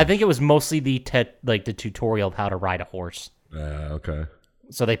 Strange. I think it was mostly the tutorial of how to ride a horse. Okay.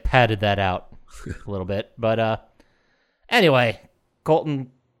 So they padded that out a little bit. But anyway, Colton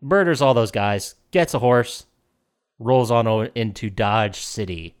murders all those guys, gets a horse, rolls on into Dodge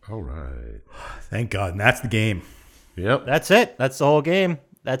City. All right. Thank God. And that's the game. Yep. That's it. That's the whole game.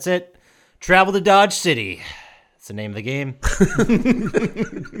 That's it. Travel to Dodge City. That's the name of the game.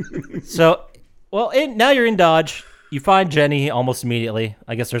 So, now you're in Dodge. You find Jenny almost immediately.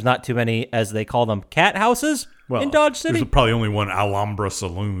 I guess there's not too many, as they call them, cat houses in Dodge City. There's probably only one Alhambra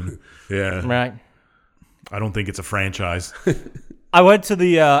Saloon. Yeah. Right. I don't think it's a franchise. I went to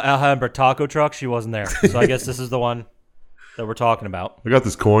the Alhambra taco truck. She wasn't there. So I guess this is the one that we're talking about. I got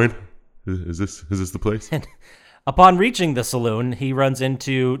this coin. Is this the place? Upon reaching the saloon, he runs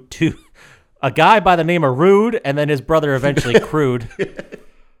into a guy by the name of Rude, and then his brother eventually Crude.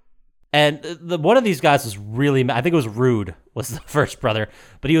 And one of these guys was really mad. I think it was Rude was the first brother,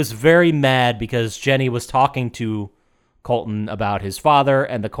 but he was very mad because Jenny was talking to Colton about his father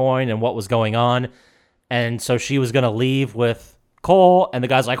and the coin and what was going on. And so she was going to leave with Cole, and the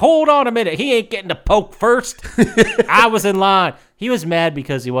guy's like, hold on a minute. He ain't getting to poke first. I was in line. He was mad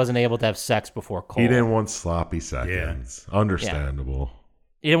because he wasn't able to have sex before Cole. He didn't want sloppy seconds. Understandable.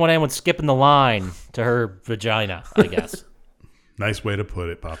 He didn't want anyone skipping the line to her vagina, I guess. Nice way to put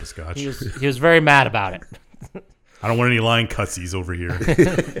it, Papa Scotch. He was very mad about it. I don't want any line cutsies over here.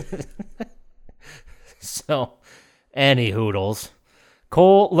 So, any hoodles.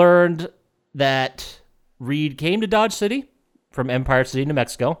 Cole learned that Reed came to Dodge City from Empire City, New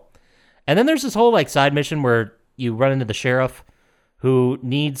Mexico. And then there's this whole side mission where you run into the sheriff who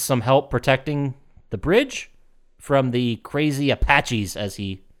needs some help protecting the bridge from the crazy Apaches, as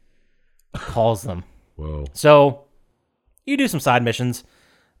he calls them. Whoa. So you do some side missions.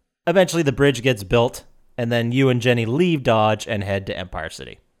 Eventually the bridge gets built, and then you and Jenny leave Dodge and head to Empire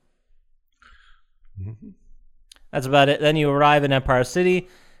City. Mm-hmm. That's about it. Then you arrive in Empire City,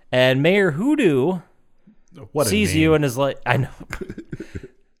 and Mayor Hoodoo What a sees name. you and is like, I know.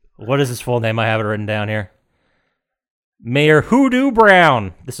 What is his full name? I have it written down here. Mayor Hoodoo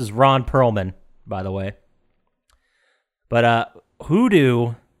Brown. This is Ron Perlman, by the way. But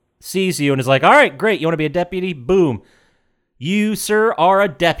Hoodoo sees you and is like, all right, great. You want to be a deputy? Boom. You, sir, are a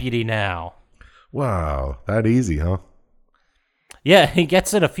deputy now. Wow, that easy, huh? Yeah, he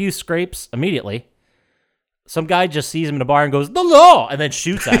gets in a few scrapes immediately. Some guy just sees him in a bar and goes, the law, and then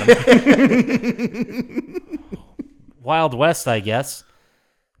shoots at him. Wild West, I guess.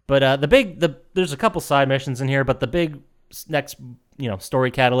 But there's a couple side missions in here, but the big next,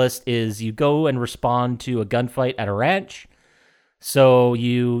 story catalyst is you go and respond to a gunfight at a ranch. So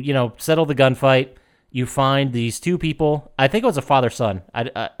you settle the gunfight. You find these two people. I think it was a father-son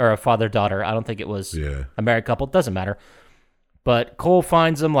or a father-daughter. I don't think it was a married couple. It doesn't matter. But Cole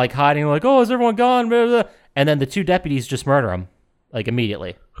finds them like hiding, like, oh, is everyone gone? Blah, blah, blah. And then the two deputies just murder him, like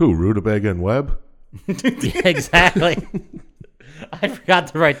immediately. Who, Rutabaga and Webb? Yeah, exactly. I forgot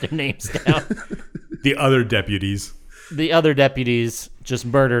to write their names down. The other deputies. The other deputies just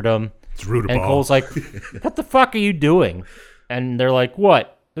murdered him. It's Rutabaga. And Cole's like, what the fuck are you doing? And they're like,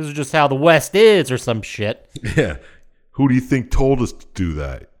 what? This is just how the West is or some shit. Yeah. Who do you think told us to do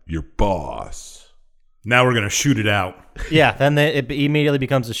that? Your boss. Now we're going to shoot it out. Yeah, then it immediately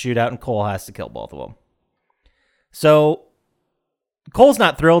becomes a shootout and Cole has to kill both of them. So Cole's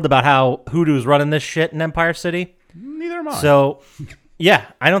not thrilled about how Hoodoo's running this shit in Empire City. Neither am I. So, yeah,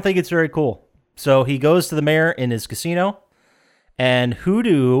 I don't think it's very cool. So he goes to the mayor in his casino, and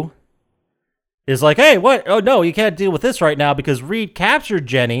Hoodoo is like, hey, what? Oh, no, you can't deal with this right now because Reed captured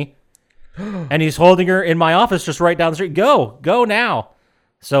Jenny, and he's holding her in my office just right down the street. Go now.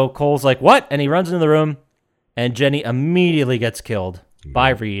 So Cole's like, what? And he runs into the room, and Jenny immediately gets killed by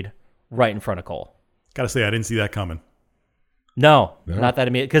Reed right in front of Cole. Gotta say, I didn't see that coming. No, not that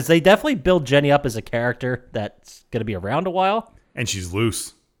immediate. Because they definitely build Jenny up as a character that's going to be around a while. And she's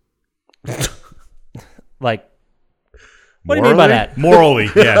loose. Like, what do you mean by that? Morally,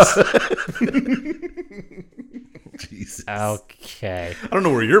 yes. Jesus. Okay. I don't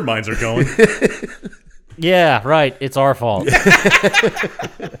know where your minds are going. Yeah, right. It's our fault.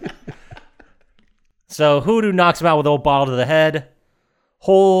 So Hoodoo knocks him out with an old bottle to the head.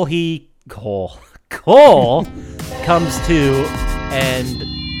 Cole comes to, and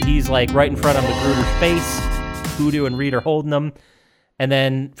he's like right in front of Magruder's face. Hoodoo and Reed are holding him. And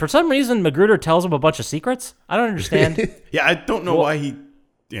then for some reason, Magruder tells him a bunch of secrets. I don't understand. Yeah, I don't know why he...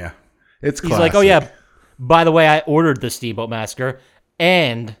 Yeah. It's He's classic. like, oh yeah, by the way, I ordered the Steamboat Massacre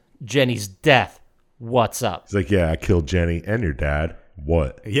and Jenny's death. What's up? He's like, yeah, I killed Jenny and your dad.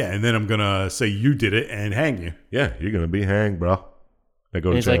 What? Yeah, and then I'm going to say you did it and hang you. Yeah, you're going to be hanged, bro. I go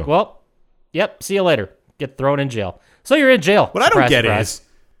And to he's jail. like, well, yep, see you later. Get thrown in jail. So you're in jail. What I don't Surprise, get surprise. is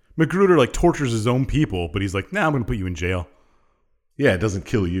Magruder like tortures his own people, but he's like, nah, I'm going to put you in jail. yeah, it doesn't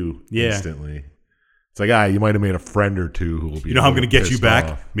kill you Yeah. instantly. It's like, you might have made a friend or two who will be You know how I'm going to get you pissed back?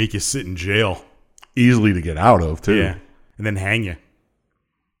 off. Make you sit in jail. Easily to get out of, too. Yeah. And then hang you.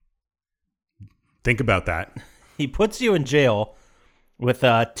 Think about that. He puts you in jail with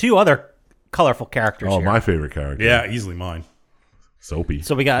two other colorful characters Oh, here. my favorite character. Yeah, easily mine. Soapy.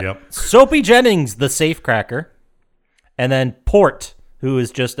 So we got Yep. Soapy Jennings, the safecracker, and then Port, who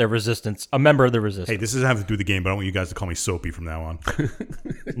is just a member of the resistance. Hey, this doesn't have to do with the game, but I want you guys to call me Soapy from now on.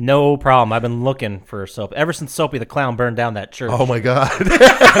 No problem. I've been looking for Soapy. Ever since Soapy the Clown burned down that church, Oh, my God.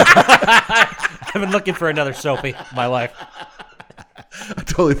 I've been looking for another Soapy in my life. I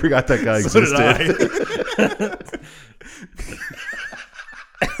totally forgot that guy So did existed.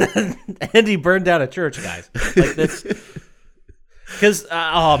 I. And he burned down a church, guys. Like this. Because,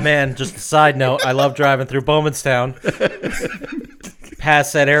 oh man, just a side note, I love driving through Bowmanstown,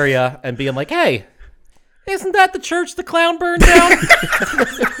 past that area, and being like, hey, isn't that the church the clown burned down?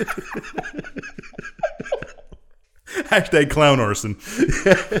 Hashtag clown arson.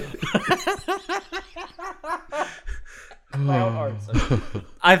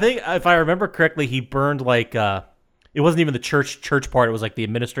 I think, if I remember correctly, he burned like, it wasn't even the church part, it was like the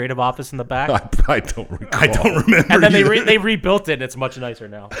administrative office in the back. I don't recall. I don't remember. And then either. they rebuilt it, and it's much nicer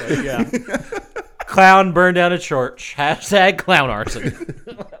now. But, yeah. Clown burned down a church. Hashtag clown arson.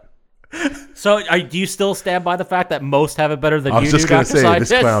 So, do you still stand by the fact that most have it better than I you was do, just going to Dr. say, Scientist?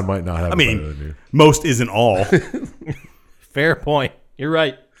 this clown might not have I it better than mean, you. most isn't all. Fair point. You're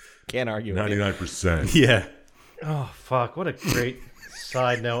right. Can't argue with you. 99%. Yeah. Oh, fuck. What a great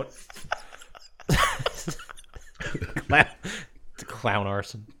side note. Clown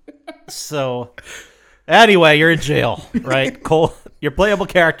arson. So, anyway, you're in jail, right? Cole, your playable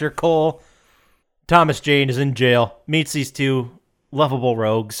character, Cole Thomas Jane, is in jail, meets these two lovable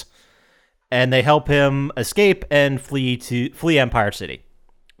rogues, and they help him escape and flee Empire City.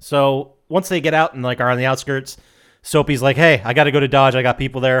 So, once they get out and like are on the outskirts, Soapy's like, hey, I got to go to Dodge. I got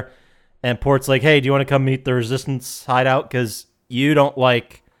people there. And Port's like, hey, do you want to come meet the Resistance hideout? Because you don't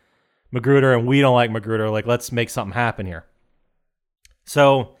like Magruder, and we don't like Magruder. Like, let's make something happen here.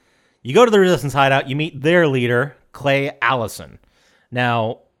 So you go to the Resistance hideout. You meet their leader, Clay Allison.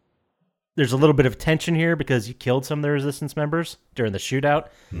 Now, there's a little bit of tension here because you killed some of the Resistance members during the shootout.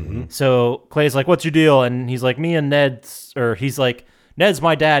 Mm-hmm. So Clay's like, what's your deal? And he's like, Ned's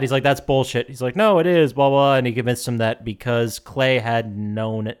my dad. He's like, that's bullshit. He's like, no, it is, blah, blah. And he convinced him that because Clay had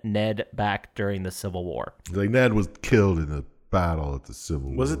known Ned back during the Civil War. Like, Ned was killed in the battle at the Civil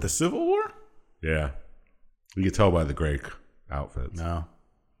War. Was it the Civil War? Yeah. You could tell by the gray outfits. No.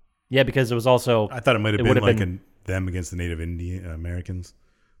 Yeah, because it was also... I thought it might have been like them against the Native Indian Americans.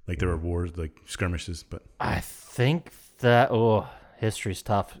 Like there were wars, like skirmishes, but... I think that... Oh, history's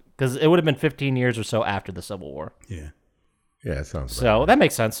tough. Because it would have been 15 years or so after the Civil War. Yeah. Yeah, it sounds So that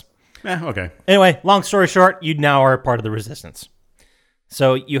makes sense. Okay. Anyway, long story short, you now are part of the Resistance.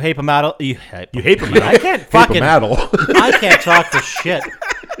 So you hate him out. You hate him out. I can't fucking... I can't talk for shit.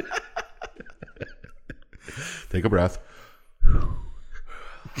 Take a breath.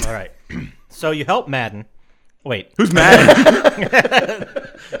 All right. So you help Madden. Wait. Who's Madden?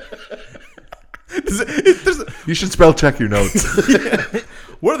 You should spell check your notes.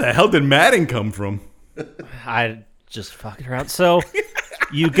 Where the hell did Madden come from? I just fucking around. So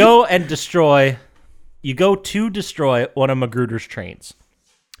you go to destroy one of Magruder's trains.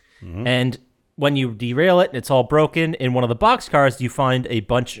 Mm-hmm. And when you derail it and it's all broken, in one of the boxcars, you find a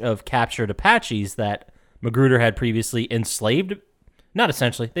bunch of captured Apaches that Magruder had previously enslaved. Not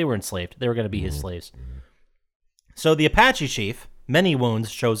essentially. They were enslaved. They were going to be his slaves. So the Apache chief, Many Wounds,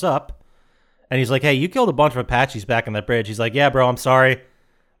 shows up, and he's like, hey, you killed a bunch of Apaches back on that bridge. He's like, yeah, bro, I'm sorry.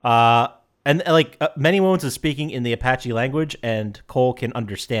 Many Wounds is speaking in the Apache language, and Cole can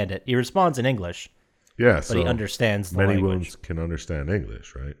understand it. He responds in English. Yeah, but he understands the Many language. Wounds can understand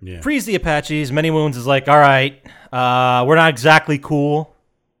English, right? Yeah. Frees the Apaches. Many Wounds is like, all right, we're not exactly cool,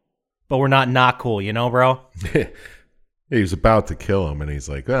 but we're not cool, you know, bro? He was about to kill him, and he's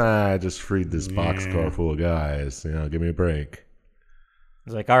like, I just freed this boxcar full of guys. You know, give me a break.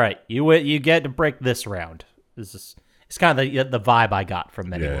 He's like, all right, you get to break this round. It's kind of the vibe I got from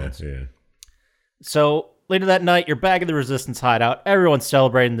Many Wounds. Yeah. So later that night, you're back at the Resistance hideout. Everyone's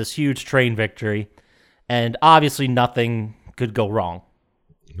celebrating this huge train victory, and obviously nothing could go wrong.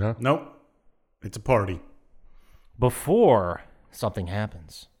 No? Nope. It's a party. Before something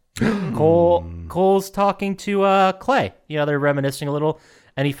happens. Cole's talking to Clay. You know, they're reminiscing a little,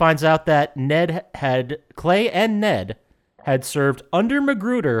 and he finds out that Clay and Ned had served under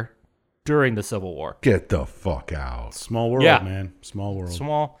Magruder during the Civil War. Get the fuck out. Small world, man. Small world.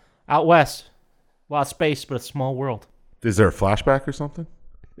 Small. Out west. A lot of space, but a small world. Is there a flashback or something?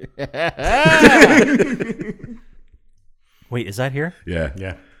 Wait, is that here? Yeah.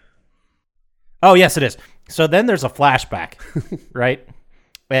 Yeah. Oh, yes, it is. So then there's a flashback, right?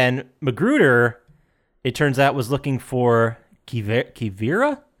 And Magruder, it turns out, was looking for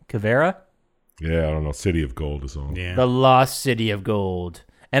Kivera? Yeah, I don't know. City of Gold is on. Yeah. The Lost City of Gold.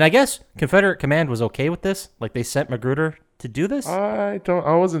 And I guess Confederate Command was okay with this? Like, they sent Magruder to do this? I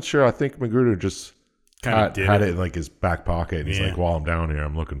wasn't sure. I think Magruder just had it in like his back pocket, and he's like, while I'm down here,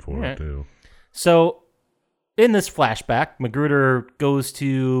 I'm looking for it too. So, in this flashback, Magruder goes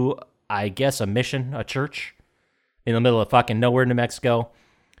to, I guess, a mission, a church, in the middle of fucking nowhere, New Mexico.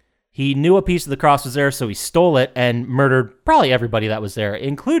 He knew a piece of the cross was there, so he stole it and murdered probably everybody that was there,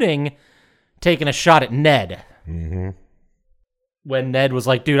 including taking a shot at Ned. Mm-hmm. When Ned was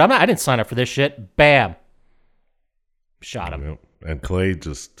like, dude, I didn't sign up for this shit. Bam. Shot him. Yep. And Clay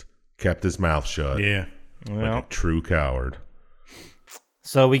just kept his mouth shut. Yeah. Like a true coward.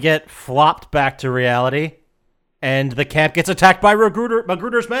 So we get flopped back to reality, and the camp gets attacked by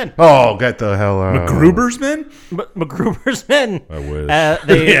Magruder's men. Oh, get the hell out. MacGruber's men? Magruder's men. I wish. That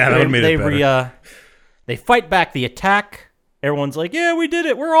would've made it better. They fight back the attack. Everyone's like, yeah, we did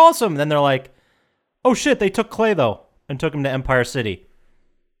it. We're awesome. Then they're like, oh, shit, they took Clay, though, and took him to Empire City.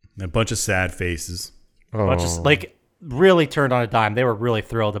 A bunch of sad faces. Really turned on a dime. They were really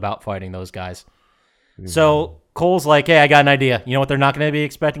thrilled about fighting those guys. So Cole's like, hey, I got an idea. You know what they're not going to be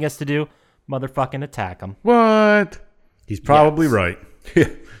expecting us to do? Motherfucking attack them. What? He's probably right. Yeah,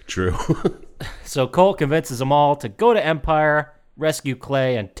 true. So Cole convinces them all to go to Empire, rescue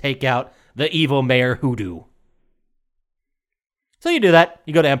Clay, and take out the evil Mayor Hoodoo. So you do that.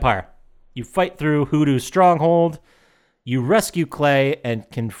 You go to Empire. You fight through Hoodoo's stronghold. You rescue Clay and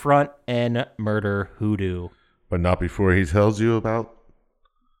confront and murder Hoodoo. But not before he tells you about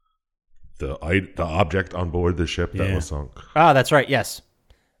the object on board the ship that was sunk. Ah, that's right. Yes.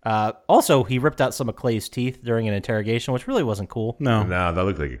 Also, he ripped out some of Clay's teeth during an interrogation, which really wasn't cool. No. Nah, that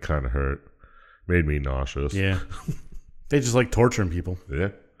looked like it kind of hurt. Made me nauseous. Yeah. They just like torturing people. Yeah.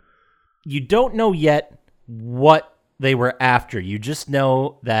 you don't know yet what they were after. You just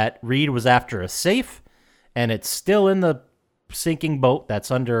know that Reed was after a safe, and it's still in the sinking boat that's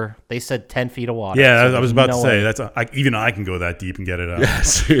under, they said 10 feet of water. Yeah, So I was there's about to no say way- even I can go that deep and get it out. Yeah,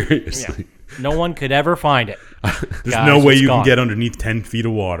 seriously. no one could ever find it. There's Guys, no way it's you gone. can get underneath 10 feet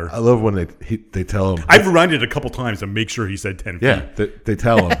of water. I love when they tell him. I've rewinded it a couple times to make sure he said 10 feet. Yeah, they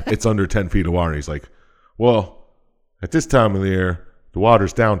tell him it's under 10 feet of water. He's like, well, at this time of the year, the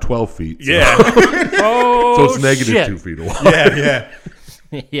water's down 12 feet. So, Yeah. so it's negative shit. 2 feet of water. yeah.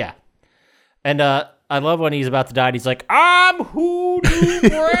 Yeah. And I love when he's about to die and he's like, I'm Hoodoo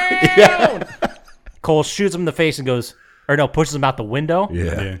Brown. Cole shoots him in the face and goes, or no, pushes him out the window. Yeah.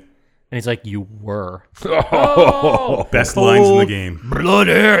 Yeah. And he's like, you were. Best lines in the game.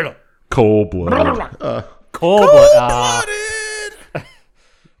 Blooded. Cold blood. Cold blood.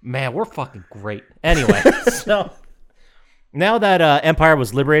 Man, we're fucking great. Anyway, so now that Empire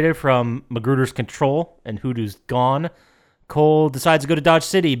was liberated from Magruder's control and Hoodoo's gone, Cole decides to go to Dodge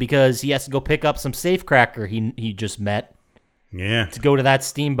City because he has to go pick up some safecracker he just met Yeah. to go to that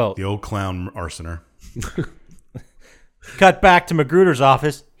steamboat. The old clown arsoner. Cut back to Magruder's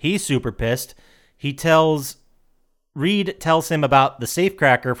office. He's super pissed. Reed tells him about the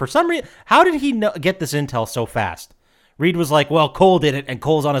safecracker. For some reason, how did he get this intel so fast? Reed was like, well, Cole did it, and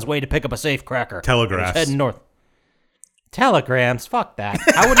Cole's on his way to pick up a safecracker. Telegraphs. He's heading north. Telegrams? Fuck that.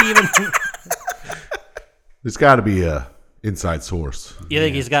 How would he even... There's got to be a inside source. You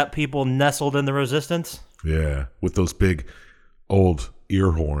think he's got people nestled in the resistance? Yeah, with those big old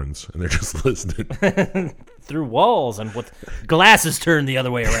ear horns, and they're just listening. Through walls and with glasses turned the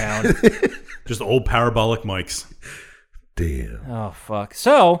other way around. Just old parabolic mics. Damn. Oh, fuck.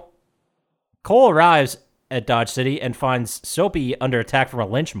 So, Cole arrives at Dodge City and finds Soapy under attack from a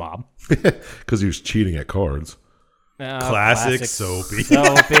lynch mob. Because he was cheating at cards. Oh, Classic Soapy.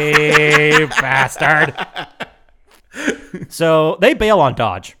 Soapy bastard. So they bail on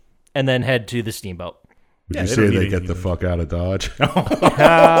Dodge and then head to the steamboat. Would Yeah, you they say don't they need get any the of fuck out of Dodge?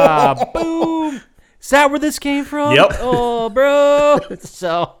 Boom. Is that where this came from? Yep. Oh, bro.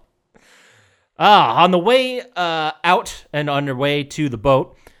 So, on the way out and on your way to the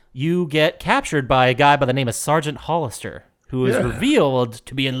boat, you get captured by a guy by the name of Sergeant Hollister, who is revealed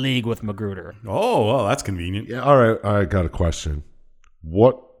to be in league with Magruder. Oh, well, that's convenient. Yeah, all right. I got a question.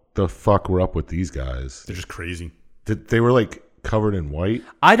 What the fuck were up with these guys? They're just crazy. They were like covered in white?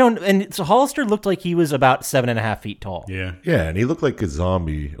 And so Hollister looked like he was about 7.5 feet tall. Yeah. Yeah, and he looked like a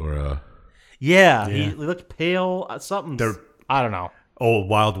zombie or a... Yeah, he looked pale. Something. I don't know. Old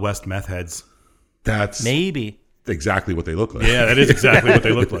Wild West meth heads. That's Maybe. exactly what they look like. Yeah, that is exactly what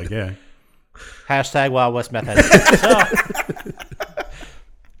they look like. Yeah. Hashtag Wild West Meth Heads.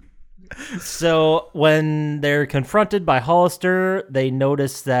 So when they're confronted by Hollister, they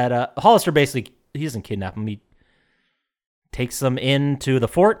notice that Hollister basically, he doesn't kidnap them. He takes them into the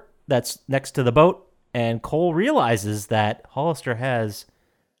fort that's next to the boat, and Cole realizes that Hollister has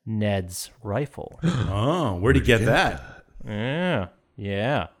Ned's rifle. Oh, where'd he get that? Yeah.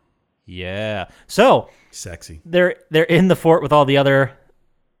 So Sexy. they're in the fort with all the other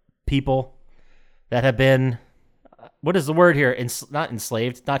people that have been, what is the word here? Not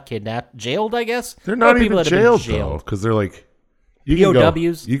enslaved, not kidnapped, jailed, I guess. They're There are not people even that have been jailed, though, because they're like... You can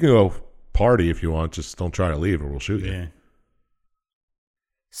POWs. You can go party if you want, just don't try to leave or we'll shoot you. Yeah.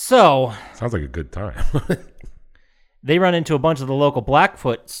 So Sounds like a good time. they run into a bunch of the local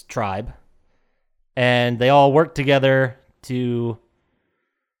Blackfoot's tribe, and they all work together to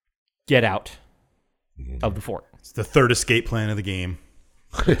get out of the fort. It's the third escape plan of the game.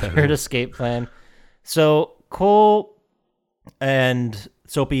 Third escape plan. So Cole and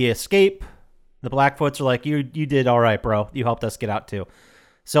Soapy escape. The Blackfoots are like, you did all right, bro. You helped us get out too.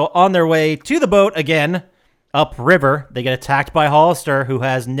 So on their way to the boat again, upriver, they get attacked by Hollister, who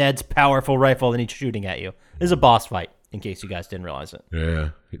has Ned's powerful rifle, and he's shooting at you. This is a boss fight, in case you guys didn't realize it. Yeah.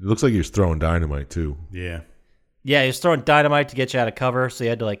 It looks like he was throwing dynamite, too. Yeah. Yeah, he was throwing dynamite to get you out of cover, so you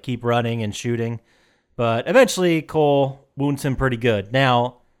had to like keep running and shooting. But eventually, Cole wounds him pretty good.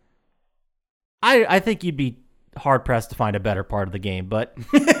 Now, I think you'd be hard-pressed to find a better part of the game, but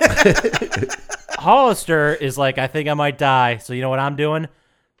Hollister is like, I think I might die, so you know what I'm doing?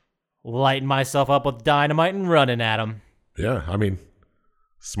 Lighting myself up with dynamite and running at him. Yeah, I mean,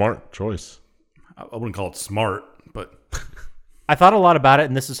 smart choice. I wouldn't call it smart, but I thought a lot about it,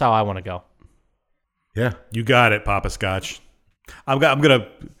 and this is how I want to go. Yeah. you got it, Papa Scotch. I'm gonna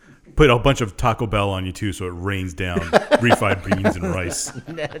put a bunch of Taco Bell on you too, so it rains down refried beans and rice.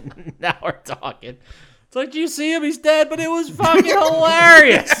 Now we're talking. It's like, you see him? He's dead, but it was fucking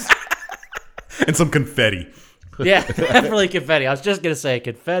hilarious. And some confetti. Yeah, definitely confetti. I was just going to say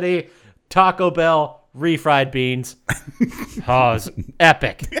confetti, Taco Bell, refried beans. Oh, it's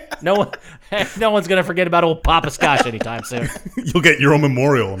epic. No one's gonna forget about old Papa Scotch anytime soon. You'll get your own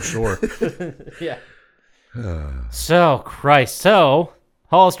memorial, I'm sure. Yeah. So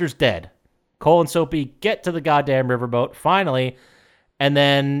Hollister's dead. Cole and Soapy get to the goddamn riverboat finally, and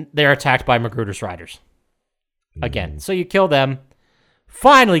then they're attacked by Magruder's riders again. So you kill them,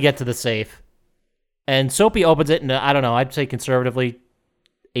 finally get to the safe, and Soapy opens it in, I don't know, I'd say conservatively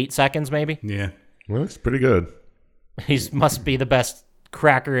 8 seconds maybe. Yeah. Well, that's pretty good. He must be the best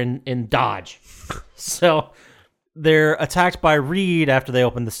cracker in Dodge. So they're attacked by Reed after they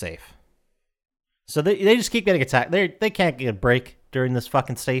open the safe. So they just keep getting attacked. They can't get a break during this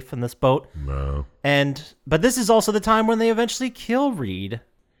fucking safe in this boat. No. But this is also the time when they eventually kill Reed.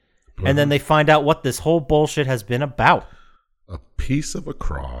 And then they find out what this whole bullshit has been about. A piece of a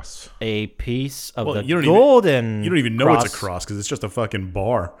cross. A piece of Well, the you don't golden You don't even know cross. it's a cross because it's just a fucking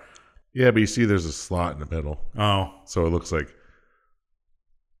bar. Yeah, but you see there's a slot in the middle. Oh. So it looks like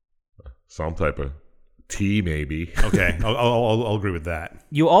some type of T, maybe. Okay. I'll agree with that.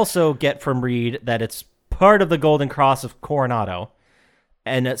 You also get from Reed that it's part of the Golden Cross of Coronado,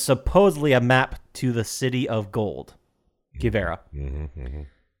 and it's supposedly a map to the city of gold, Guevara.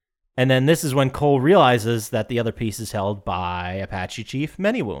 And then this is when Cole realizes that the other piece is held by Apache Chief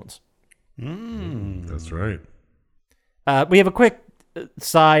Many Wounds. That's right. We have a quick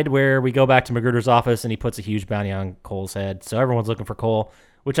side where we go back to Magruder's office and he puts a huge bounty on Cole's head. So everyone's looking for Cole,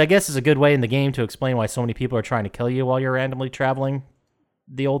 which I guess is a good way in the game to explain why so many people are trying to kill you while you're randomly traveling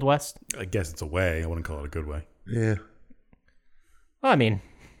the Old West. I guess it's a way. I wouldn't call it a good way. Yeah. Well, I mean,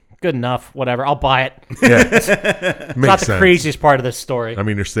 good enough. Whatever. I'll buy it. Yeah. It's not the craziest part of this story. I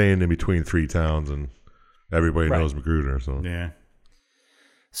mean, you're staying in between 3 towns and everybody Right. knows Magruder. So Yeah.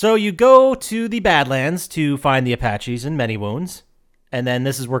 So you go to the Badlands to find the Apaches and Many Wounds. And then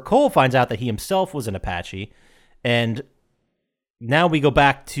this is where Cole finds out that he himself was an Apache. And now we go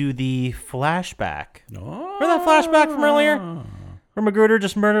back to the flashback. Oh. Remember that flashback from earlier? Where Magruder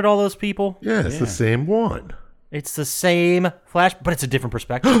just murdered all those people? yeah, it's the same one. It's the same flash, but it's a different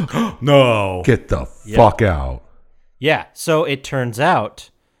perspective. No. Get the fuck out. Yeah, so it turns out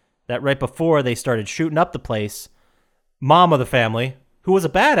that right before they started shooting up the place, mom of the family, who was a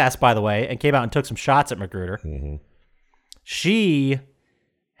badass, by the way, and came out and took some shots at Magruder, she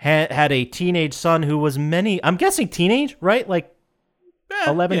had a teenage son who was I'm guessing teenage, right? Like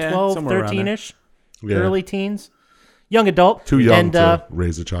 11, yeah, 12, somewhere around 13-ish, Yeah. early teens. Young adult. Too young and, to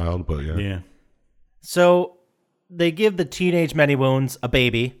raise a child, but yeah. Yeah. So they give the teenage Many Wounds a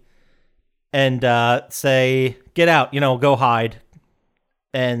baby and say, get out, go hide.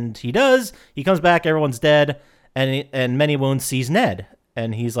 And he does. He comes back, everyone's dead, and Many Wounds sees Ned.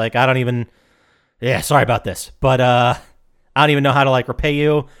 And he's like, sorry about this, but I don't even know how to, repay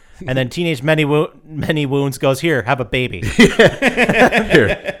you. And then teenage Many Wounds goes, here, have a baby.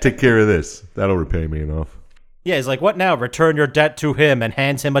 Here, take care of this. That'll repay me enough. Yeah, he's like, what now? Return your debt to him, and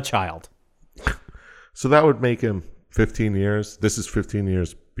hands him a child. So that would make him 15 years. This is 15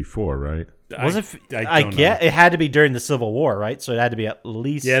 years before, right? Was it? I don't know. It had to be during the Civil War, right? So it had to be at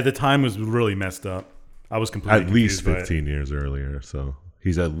least. Yeah, the time was really messed up. I was completely At least confused by it. 15 years earlier. So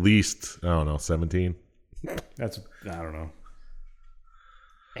he's at least, 17. That's I don't know.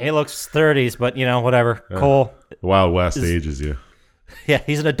 He looks 30s, but whatever. Cole. The Wild West ages you. Yeah,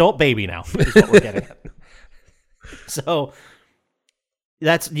 he's an adult baby now. Is what we're getting at. So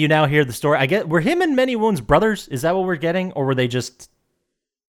you now hear the story. Were him and Many Wounds brothers? Is that what we're getting, or were they just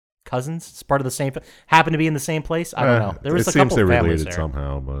cousins? It's part of the same. Happen to be in the same place. I don't know. There was it a couple seems they're families related there.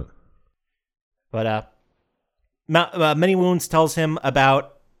 somehow, but But Many Wounds tells him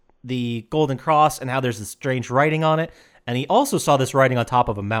about the Golden Cross and how there's this strange writing on it, and he also saw this writing on top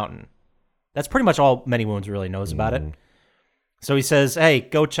of a mountain. That's pretty much all Many Wounds really knows about it. So he says, hey,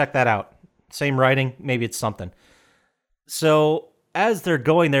 go check that out. Same writing, maybe it's something. So as they're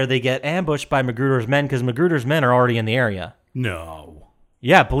going there, they get ambushed by Magruder's men because Magruder's men are already in the area. No.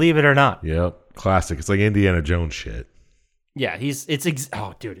 Yeah, believe it or not. yep, classic. It's like Indiana Jones shit. Yeah, it's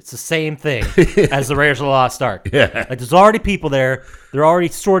the same thing as the Raiders of the Lost Ark. Yeah. Like there's already people there. They're already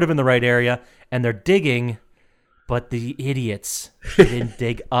sort of in the right area, and they're digging, but the idiots didn't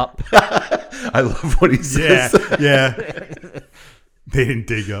dig up. I love what he says. Yeah. They didn't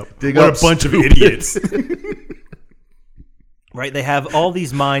dig up. Dig We're up, a bunch of stupid. idiots. Right? They have all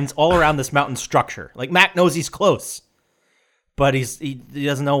these mines all around this mountain structure. Like Mac knows he's close, but he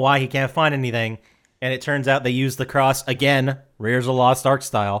doesn't know why he can't find anything. And it turns out they use the cross again, Raiders of the Lost Ark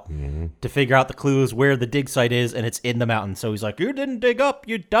style, to figure out the clues where the dig site is, and it's in the mountain. So he's like, "You didn't dig up,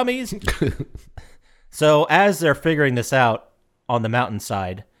 you dummies." So as they're figuring this out on the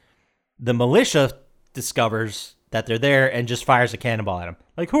mountainside, The militia discovers that they're there and just fires a cannonball at them.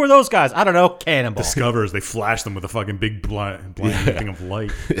 Like, who are those guys? I don't know. Cannonball. Discovers, they flash them with a fucking big blind thing of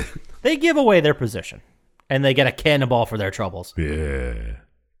light. They give away their position, and they get a cannonball for their troubles. Yeah.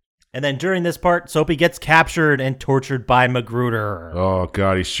 And then during this part, Soapy gets captured and tortured by Magruder. Oh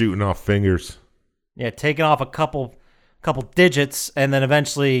God, he's shooting off fingers. Yeah, taking off a couple digits, and then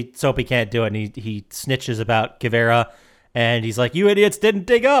eventually Soapy can't do it, and he snitches about Kivera, and he's like, "You idiots didn't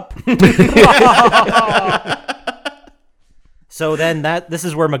dig up." So then this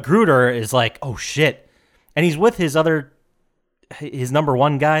is where Magruder is like, "Oh shit," and he's with his number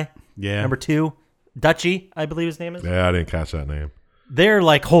one guy, Yeah. number two, Dutchy, I believe his name is. Yeah, I didn't catch that name. They're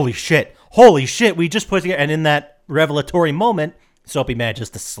like, holy shit, we just put together. And in that revelatory moment, Soapy manages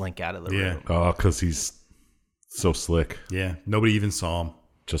to slink out of the Yeah. room. Oh, because he's so slick, Yeah. Nobody even saw him.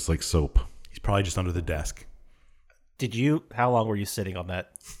 just like soap. He's probably just under the desk. How long were you sitting on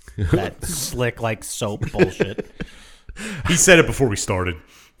that slick, like, soap bullshit? He said it before we started.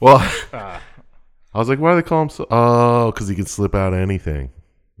 Well, I was like, why do they call him so? Oh, because he can slip out of anything.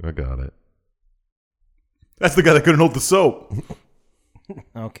 I got it. That's the guy that couldn't hold the soap.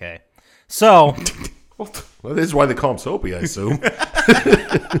 Okay. So, Well, this is why they call him Soapy, I assume.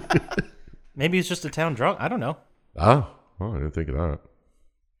 maybe he's just a town drunk. I don't know. Oh, I didn't think of that.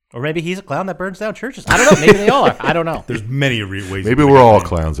 Or maybe he's a clown that burns down churches. I don't know. Maybe they all are. I don't know. There's many ways. Maybe we're all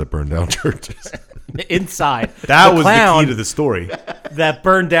clowns that burn down churches. Inside. That the was clown the key to the story that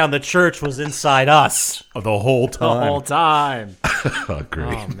burned down the church was inside us of the whole the time. whole time. Oh,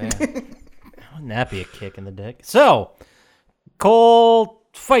 great. Oh, man. Wouldn't that be a kick in the dick? So, Cole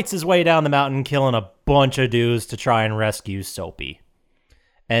fights his way down the mountain, killing a bunch of dudes to try and rescue Soapy.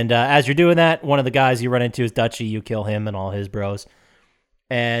 And as you're doing that, one of the guys you run into is Dutchy. You kill him and all his bros.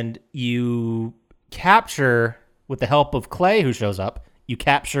 And you capture, with the help of Clay, who shows up, you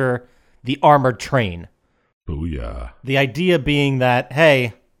capture the armored train. Booyah. The idea being that,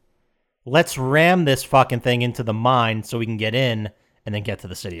 hey, let's ram this fucking thing into the mine so we can get in and then get to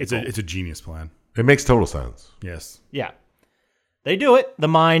the city of Gold. It's a genius plan. It makes total sense. Yes. Yeah. They do it. The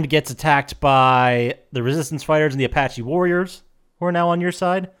mine gets attacked by the resistance fighters and the Apache warriors, who are now on your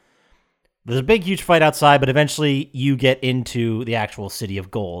side. There's a big, huge fight outside, but eventually you get into the actual city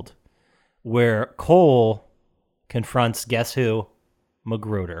of Gold, where Cole confronts, guess who?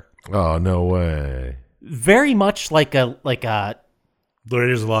 Magruder. Oh, no way. Very much like a The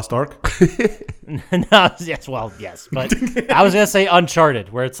Raiders of the Lost Ark? no, yes, well, yes, but I was gonna say Uncharted,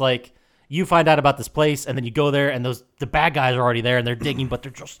 where it's like you find out about this place and then you go there and the bad guys are already there and they're digging, but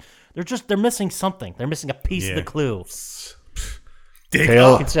they're missing something. They're missing a piece of the clue.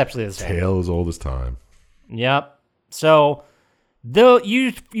 Tale Conceptually the same. Tale as old as time. Yep. So though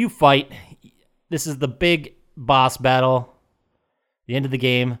you fight, this is the big boss battle, the end of the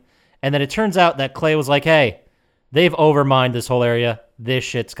game, and then it turns out that Clay was like, "Hey, they've overmined this whole area. This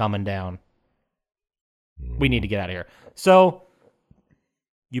shit's coming down. We need to get out of here." So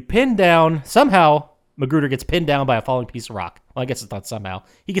you pin down, somehow Magruder gets pinned down by a falling piece of rock. Well, I guess it's not somehow.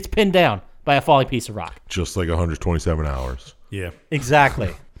 He gets pinned down by a falling piece of rock. Just like 127 hours. Yeah. Exactly.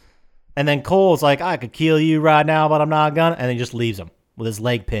 And then Cole's like, "I could kill you right now, but I'm not gonna," and then he just leaves him with his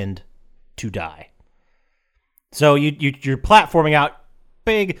leg pinned to die. So you're platforming out,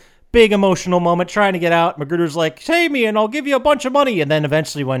 big emotional moment, trying to get out. Magruder's like, "Save me and I'll give you a bunch of money." And then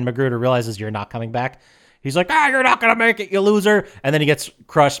eventually when Magruder realizes you're not coming back, he's like, "You're not going to make it, you loser." And then he gets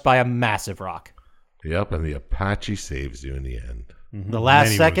crushed by a massive rock. Yep, and the Apache saves you in the end. The last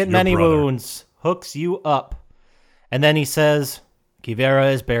Many second, wounds. Your many brother. wounds, hooks you up. And then he says,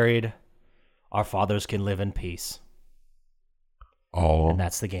 "Kivera is buried. Our fathers can live in peace." All And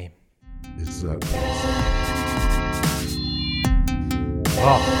that's the game. is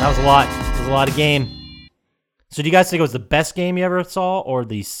Oh, that was a lot. It was a lot of game. So do you guys think it was the best game you ever saw or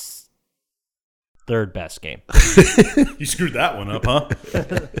the third best game? You screwed that one up, huh?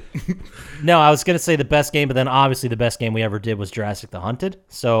 No, I was going to say the best game, but then obviously the best game we ever did was Jurassic the Hunted.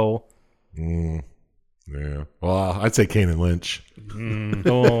 So, yeah. Well, I'd say Kane and Lynch.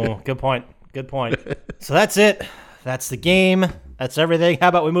 oh, good point. Good point. So that's it. That's the game. That's everything. How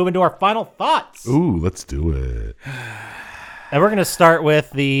about we move into our final thoughts? Ooh, let's do it. And we're going to start with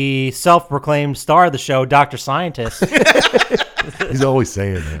the self-proclaimed star of the show, Dr. Scientist. He's always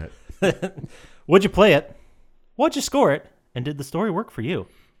saying that. Would you play it? What'd you score it? And did the story work for you?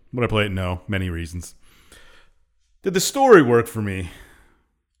 Would I play it? No. Many reasons. Did the story work for me?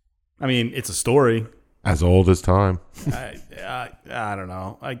 I mean, it's a story. As old as time. I don't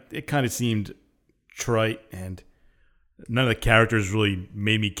know. It kind of seemed trite, and none of the characters really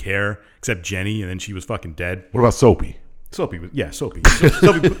made me care, except Jenny, and then she was fucking dead. What about Soapy? Soapy was Soapy.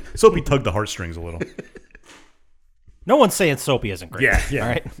 Soapy tugged the heartstrings a little. No one's saying Soapy isn't great. Yeah. All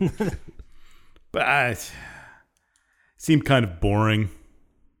right. But it seemed kind of boring.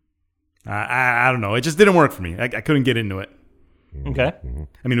 I don't know. It just didn't work for me. I couldn't get into it. Okay.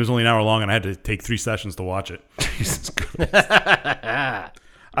 I mean, it was only an hour long, and I had to take 3 sessions to watch it. Jesus Christ. I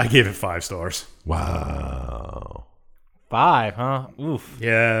gave it 5 stars. Wow. 5, huh? Oof.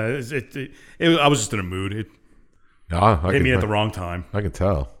 Yeah, I was just in a mood. It hit me at the wrong time. I can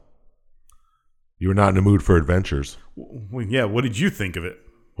tell. You were not in the mood for adventures. Well, yeah, what did you think of it?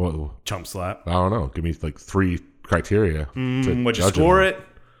 Well, Chump slap. I don't know. Give me like 3 criteria. Would you score it?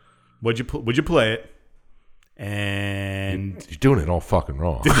 Would you play it? And You're doing it all fucking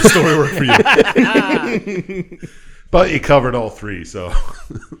wrong. did the story work for you? But you covered all 3, so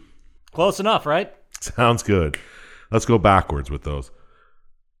Close enough, right? sounds good. Let's go backwards with those.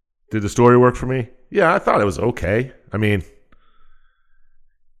 Did the story work for me? Yeah, I thought it was okay. I mean,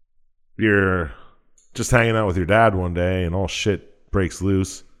 you're just hanging out with your dad one day and all shit breaks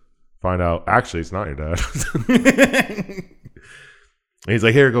loose. Find out, actually, it's not your dad. And he's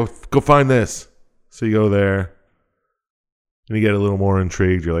like, here, go find this. So you go there and you get a little more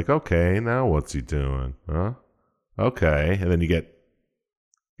intrigued. You're like, okay, now what's he doing? Huh? Okay. And then you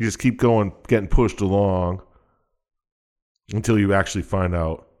just keep going, getting pushed along until you actually find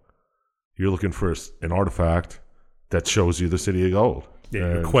out you're looking for an artifact that shows you the City of Gold.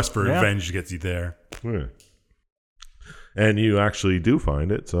 Yeah, your quest for revenge gets you there. Yeah. And you actually do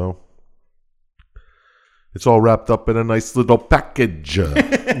find it, so it's all wrapped up in a nice little package.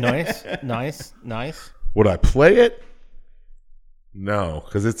 Nice. Would I play it? No,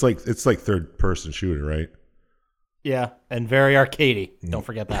 because it's like third person shooter, right? Yeah, and very arcadey. Don't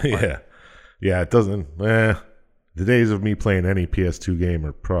forget that part. Yeah. It doesn't. The days of me playing any PS2 game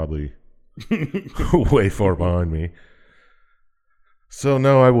are probably way far behind me. So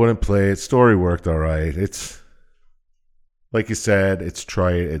no, I wouldn't play it. Story worked all right. It's like you said. It's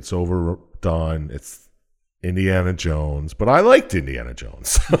trite. It's overdone. It's Indiana Jones, but I liked Indiana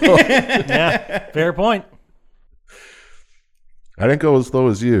Jones. Yeah, fair point. I didn't go as low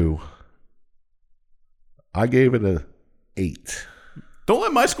as you. I gave it a 8. Don't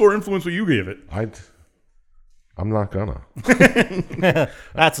let my score influence what you gave it. I'm not gonna.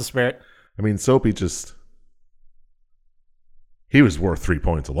 That's the spirit. I mean, Soapy he was worth 3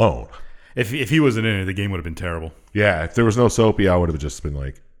 points alone. If he wasn't in it, the game would have been terrible. Yeah, if there was no Soapy, I would have just been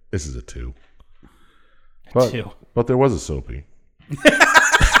like, this is a 2. But there was a Soapy.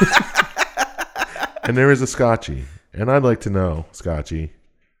 And there is a Scotchy. And I'd like to know, Scotchy,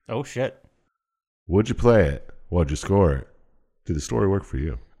 Oh, shit. would you play it? What'd you score it? Did the story work for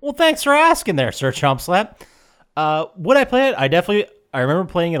you? Well, thanks for asking there, Sir Chompslap. Would I play it? I remember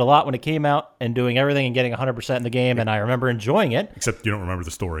playing it a lot when it came out and doing everything and getting 100% in the game, and I remember enjoying it. Except you don't remember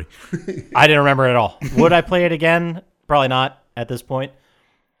the story. I didn't remember it at all. Would I play it again? Probably not at this point.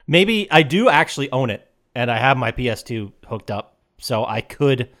 Maybe I do actually own it, and I have my PS2 hooked up, so I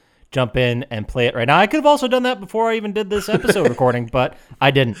could jump in and play it right now. I could have also done that before I even did this episode recording, but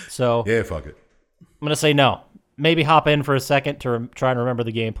I didn't, so Yeah, fuck it. I'm going to say no. Maybe hop in for a second to try and remember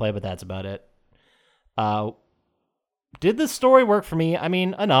the gameplay, but that's about it. Did the story work for me? I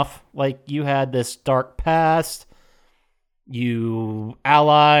mean, enough. Like, you had this dark past. You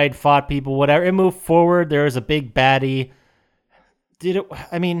allied, fought people, whatever. It moved forward. There was a big baddie.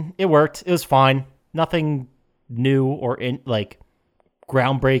 It worked. It was fine. Nothing new or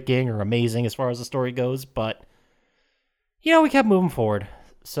groundbreaking or amazing as far as the story goes, but we kept moving forward.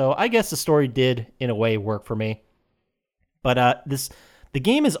 So I guess the story did, in a way, work for me. But the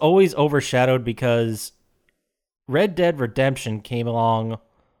game is always overshadowed because Red Dead Redemption came along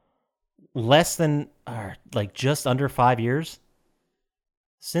just under 5 years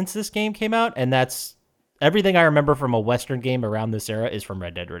since this game came out, and that's everything I remember from a Western game around this era is from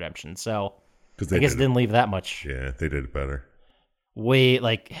Red Dead Redemption. So I guess it didn't leave that much. Yeah, they did it better. Way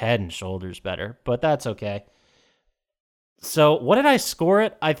head and shoulders better, but that's okay. So what did I score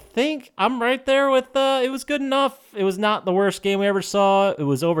it? I think I'm right there with it was good enough. It was not the worst game we ever saw. It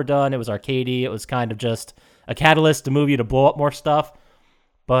was overdone. It was arcadey. It was kind of just a catalyst to move you to blow up more stuff.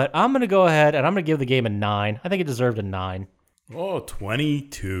 But I'm going to go ahead and I'm going to give the game a 9. I think it deserved a 9. Oh,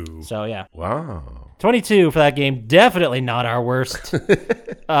 22. So yeah. Wow. 22 for that game. Definitely not our worst.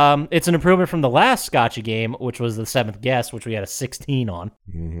 It's an improvement from the last Scotchy game, which was the 7th Guest, which we had a 16 on.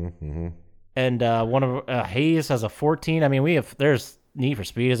 And one of Hayes has a 14. I mean, there's Need for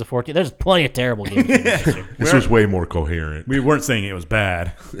Speed as a 14. There's plenty of terrible games. This was way more coherent. We weren't saying it was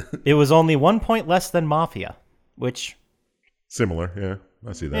bad. It was only 1 point less than Mafia, which Similar, yeah.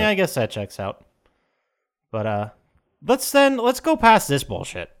 I see that. yeah, I guess that checks out. But let's go past this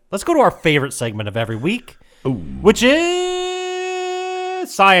bullshit. Let's go to our favorite segment of every week, which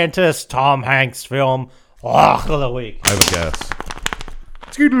is Scientist Tom Hanks film of the week. I have a guess.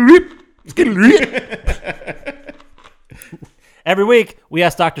 Every week, we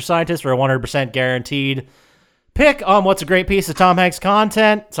ask Dr. Scientist for a 100% guaranteed pick on what's a great piece of Tom Hanks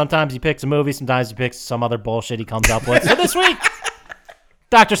content. Sometimes he picks a movie, sometimes he picks some other bullshit he comes up with. So this week,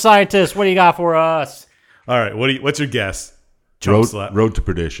 Dr. Scientist, what do you got for us? All right, what's your guess? Chump slap. Road to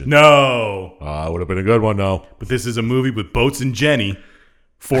Perdition. No, Would have been a good one, though. but this is a movie with Boats and Jenny.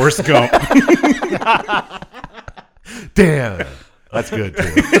 Forrest Gump. Damn. That's good,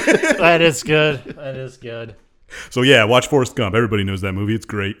 too. That is good. That is good. So yeah, watch Forrest Gump. Everybody knows that movie. It's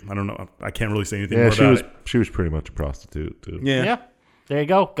great. I don't know. I can't really say anything more about it. She was pretty much a prostitute, too. Yeah. There you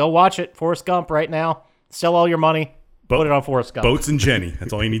go. Go watch it. Forrest Gump right now. Sell all your money. Put it on Forrest Gump. Boats and Jenny.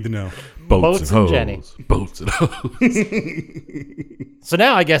 That's all you need to know. Boats and hoes. Jenny. Boats and hoes. So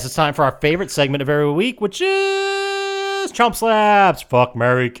now I guess it's time for our favorite segment of every week, which is Chump Slaps. Fuck,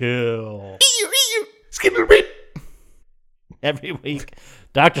 marry, kill. Every week,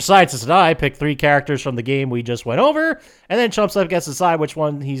 Dr. Scientist and I pick 3 characters from the game we just went over, and then Chump Slap gets to decide which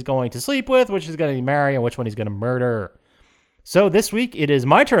one he's going to sleep with, which he's going to marry, and which one he's going to murder. So this week, it is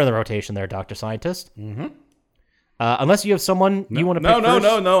my turn in the rotation there, Dr. Scientist. Mm-hmm. Unless you have someone you want to pick first.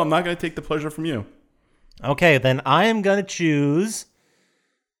 No. I'm not going to take the pleasure from you. Okay, then I am going to choose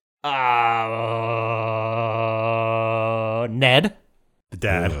Ned. The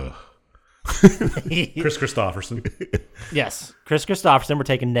dad. Chris Christopherson. Yes, Chris Christopherson. We're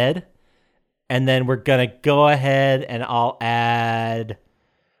taking Ned. And then we're going to go ahead and I'll add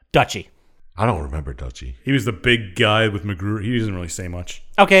Dutchie. I don't remember Dutchie. He was the big guy with McGrew. He doesn't really say much.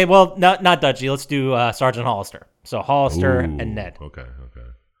 Okay, well, not Dutchie. Let's do Sergeant Hollister. So Hollister and Ned. Okay.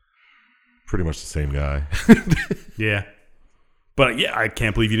 Pretty much the same guy. Yeah. But yeah, I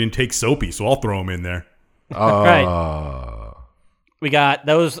can't believe you didn't take Soapy, so I'll throw him in there. Right. We got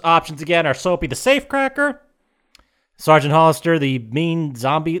those options again are Soapy the Safecracker, Sergeant Hollister the mean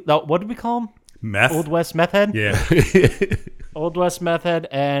zombie. What did we call him? Meth? Old West Meth Head? Yeah. Old West Meth Head,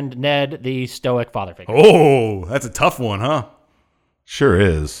 and Ned the stoic father figure. Oh, that's a tough one, huh? Sure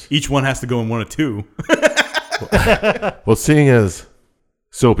is. Each one has to go in one of 2. Well, seeing as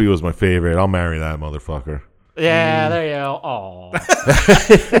Soapy was my favorite, I'll marry that motherfucker. Yeah, there you go. Aw.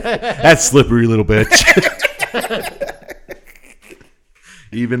 That slippery little bitch.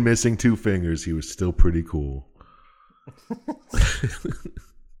 Even missing 2 fingers, he was still pretty cool.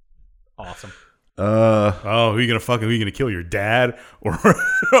 Awesome. Who are you gonna fuck? Who are you gonna kill? Your dad or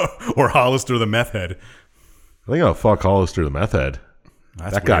Hollister the meth head? I think I'll fuck Hollister the meth head.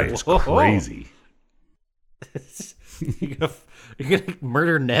 That's that guy weird. is crazy. You're gonna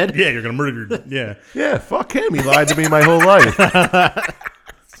murder Ned? Yeah, you're gonna murder your Yeah, fuck him. He lied to me my whole life.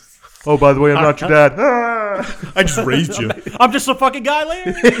 Oh, by the way, I'm not your dad. I just raised you. I'm just a fucking guy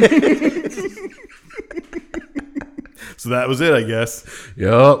later. So that was it, I guess.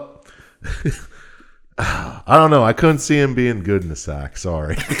 Yup. I don't know. I couldn't see him being good in the sack.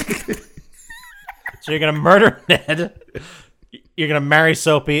 Sorry. So you're gonna murder Ned. You're gonna marry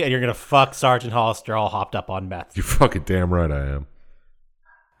Soapy, and you're gonna fuck Sergeant Hollister all hopped up on meth. You're fucking damn right I am.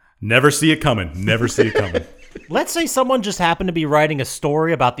 Never see it coming. Never see it coming. Let's say someone just happened to be writing a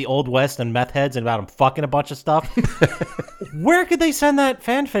story about the Old West and meth heads and about them fucking a bunch of stuff. Where could they send that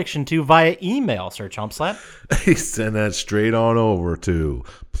fan fiction to via email, Sir Chumpslap? They send that straight on over to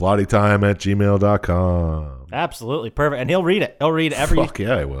plottytime@gmail.com. Absolutely perfect, and he'll read it. He'll read every Fuck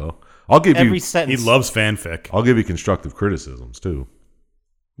yeah, I will. I'll give every you. sentence. He loves fanfic. I'll give you constructive criticisms too.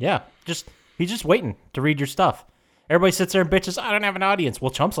 Yeah, he's just waiting to read your stuff. Everybody sits there and bitches. I don't have an audience.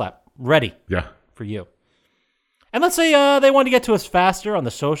 Well, Chumpslap ready Yeah. for you. And let's say they want to get to us faster on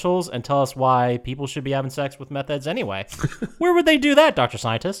the socials and tell us why people should be having sex with meth heads anyway. Where would they do that, Dr.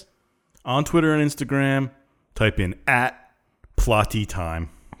 Scientist? On Twitter and Instagram, type in @plottytime.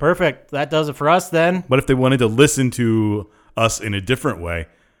 Perfect. That does it for us then. But if they wanted to listen to us in a different way,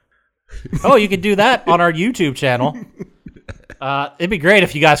 Oh, you could do that on our YouTube channel. It'd be great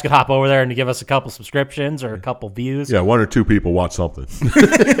if you guys could hop over there and give us a couple subscriptions or a couple views. Yeah, 1 or 2 people watch something.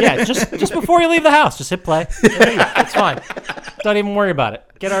 Yeah, just before you leave the house, just hit play. It's fine. Don't even worry about it.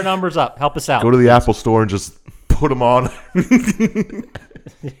 Get our numbers up. Help us out. Go to the Apple Store and just put them on. There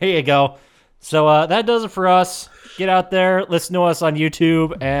you go. So that does it for us. Get out there, listen to us on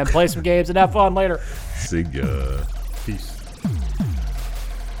YouTube, and play some games and have fun later. See ya. peace.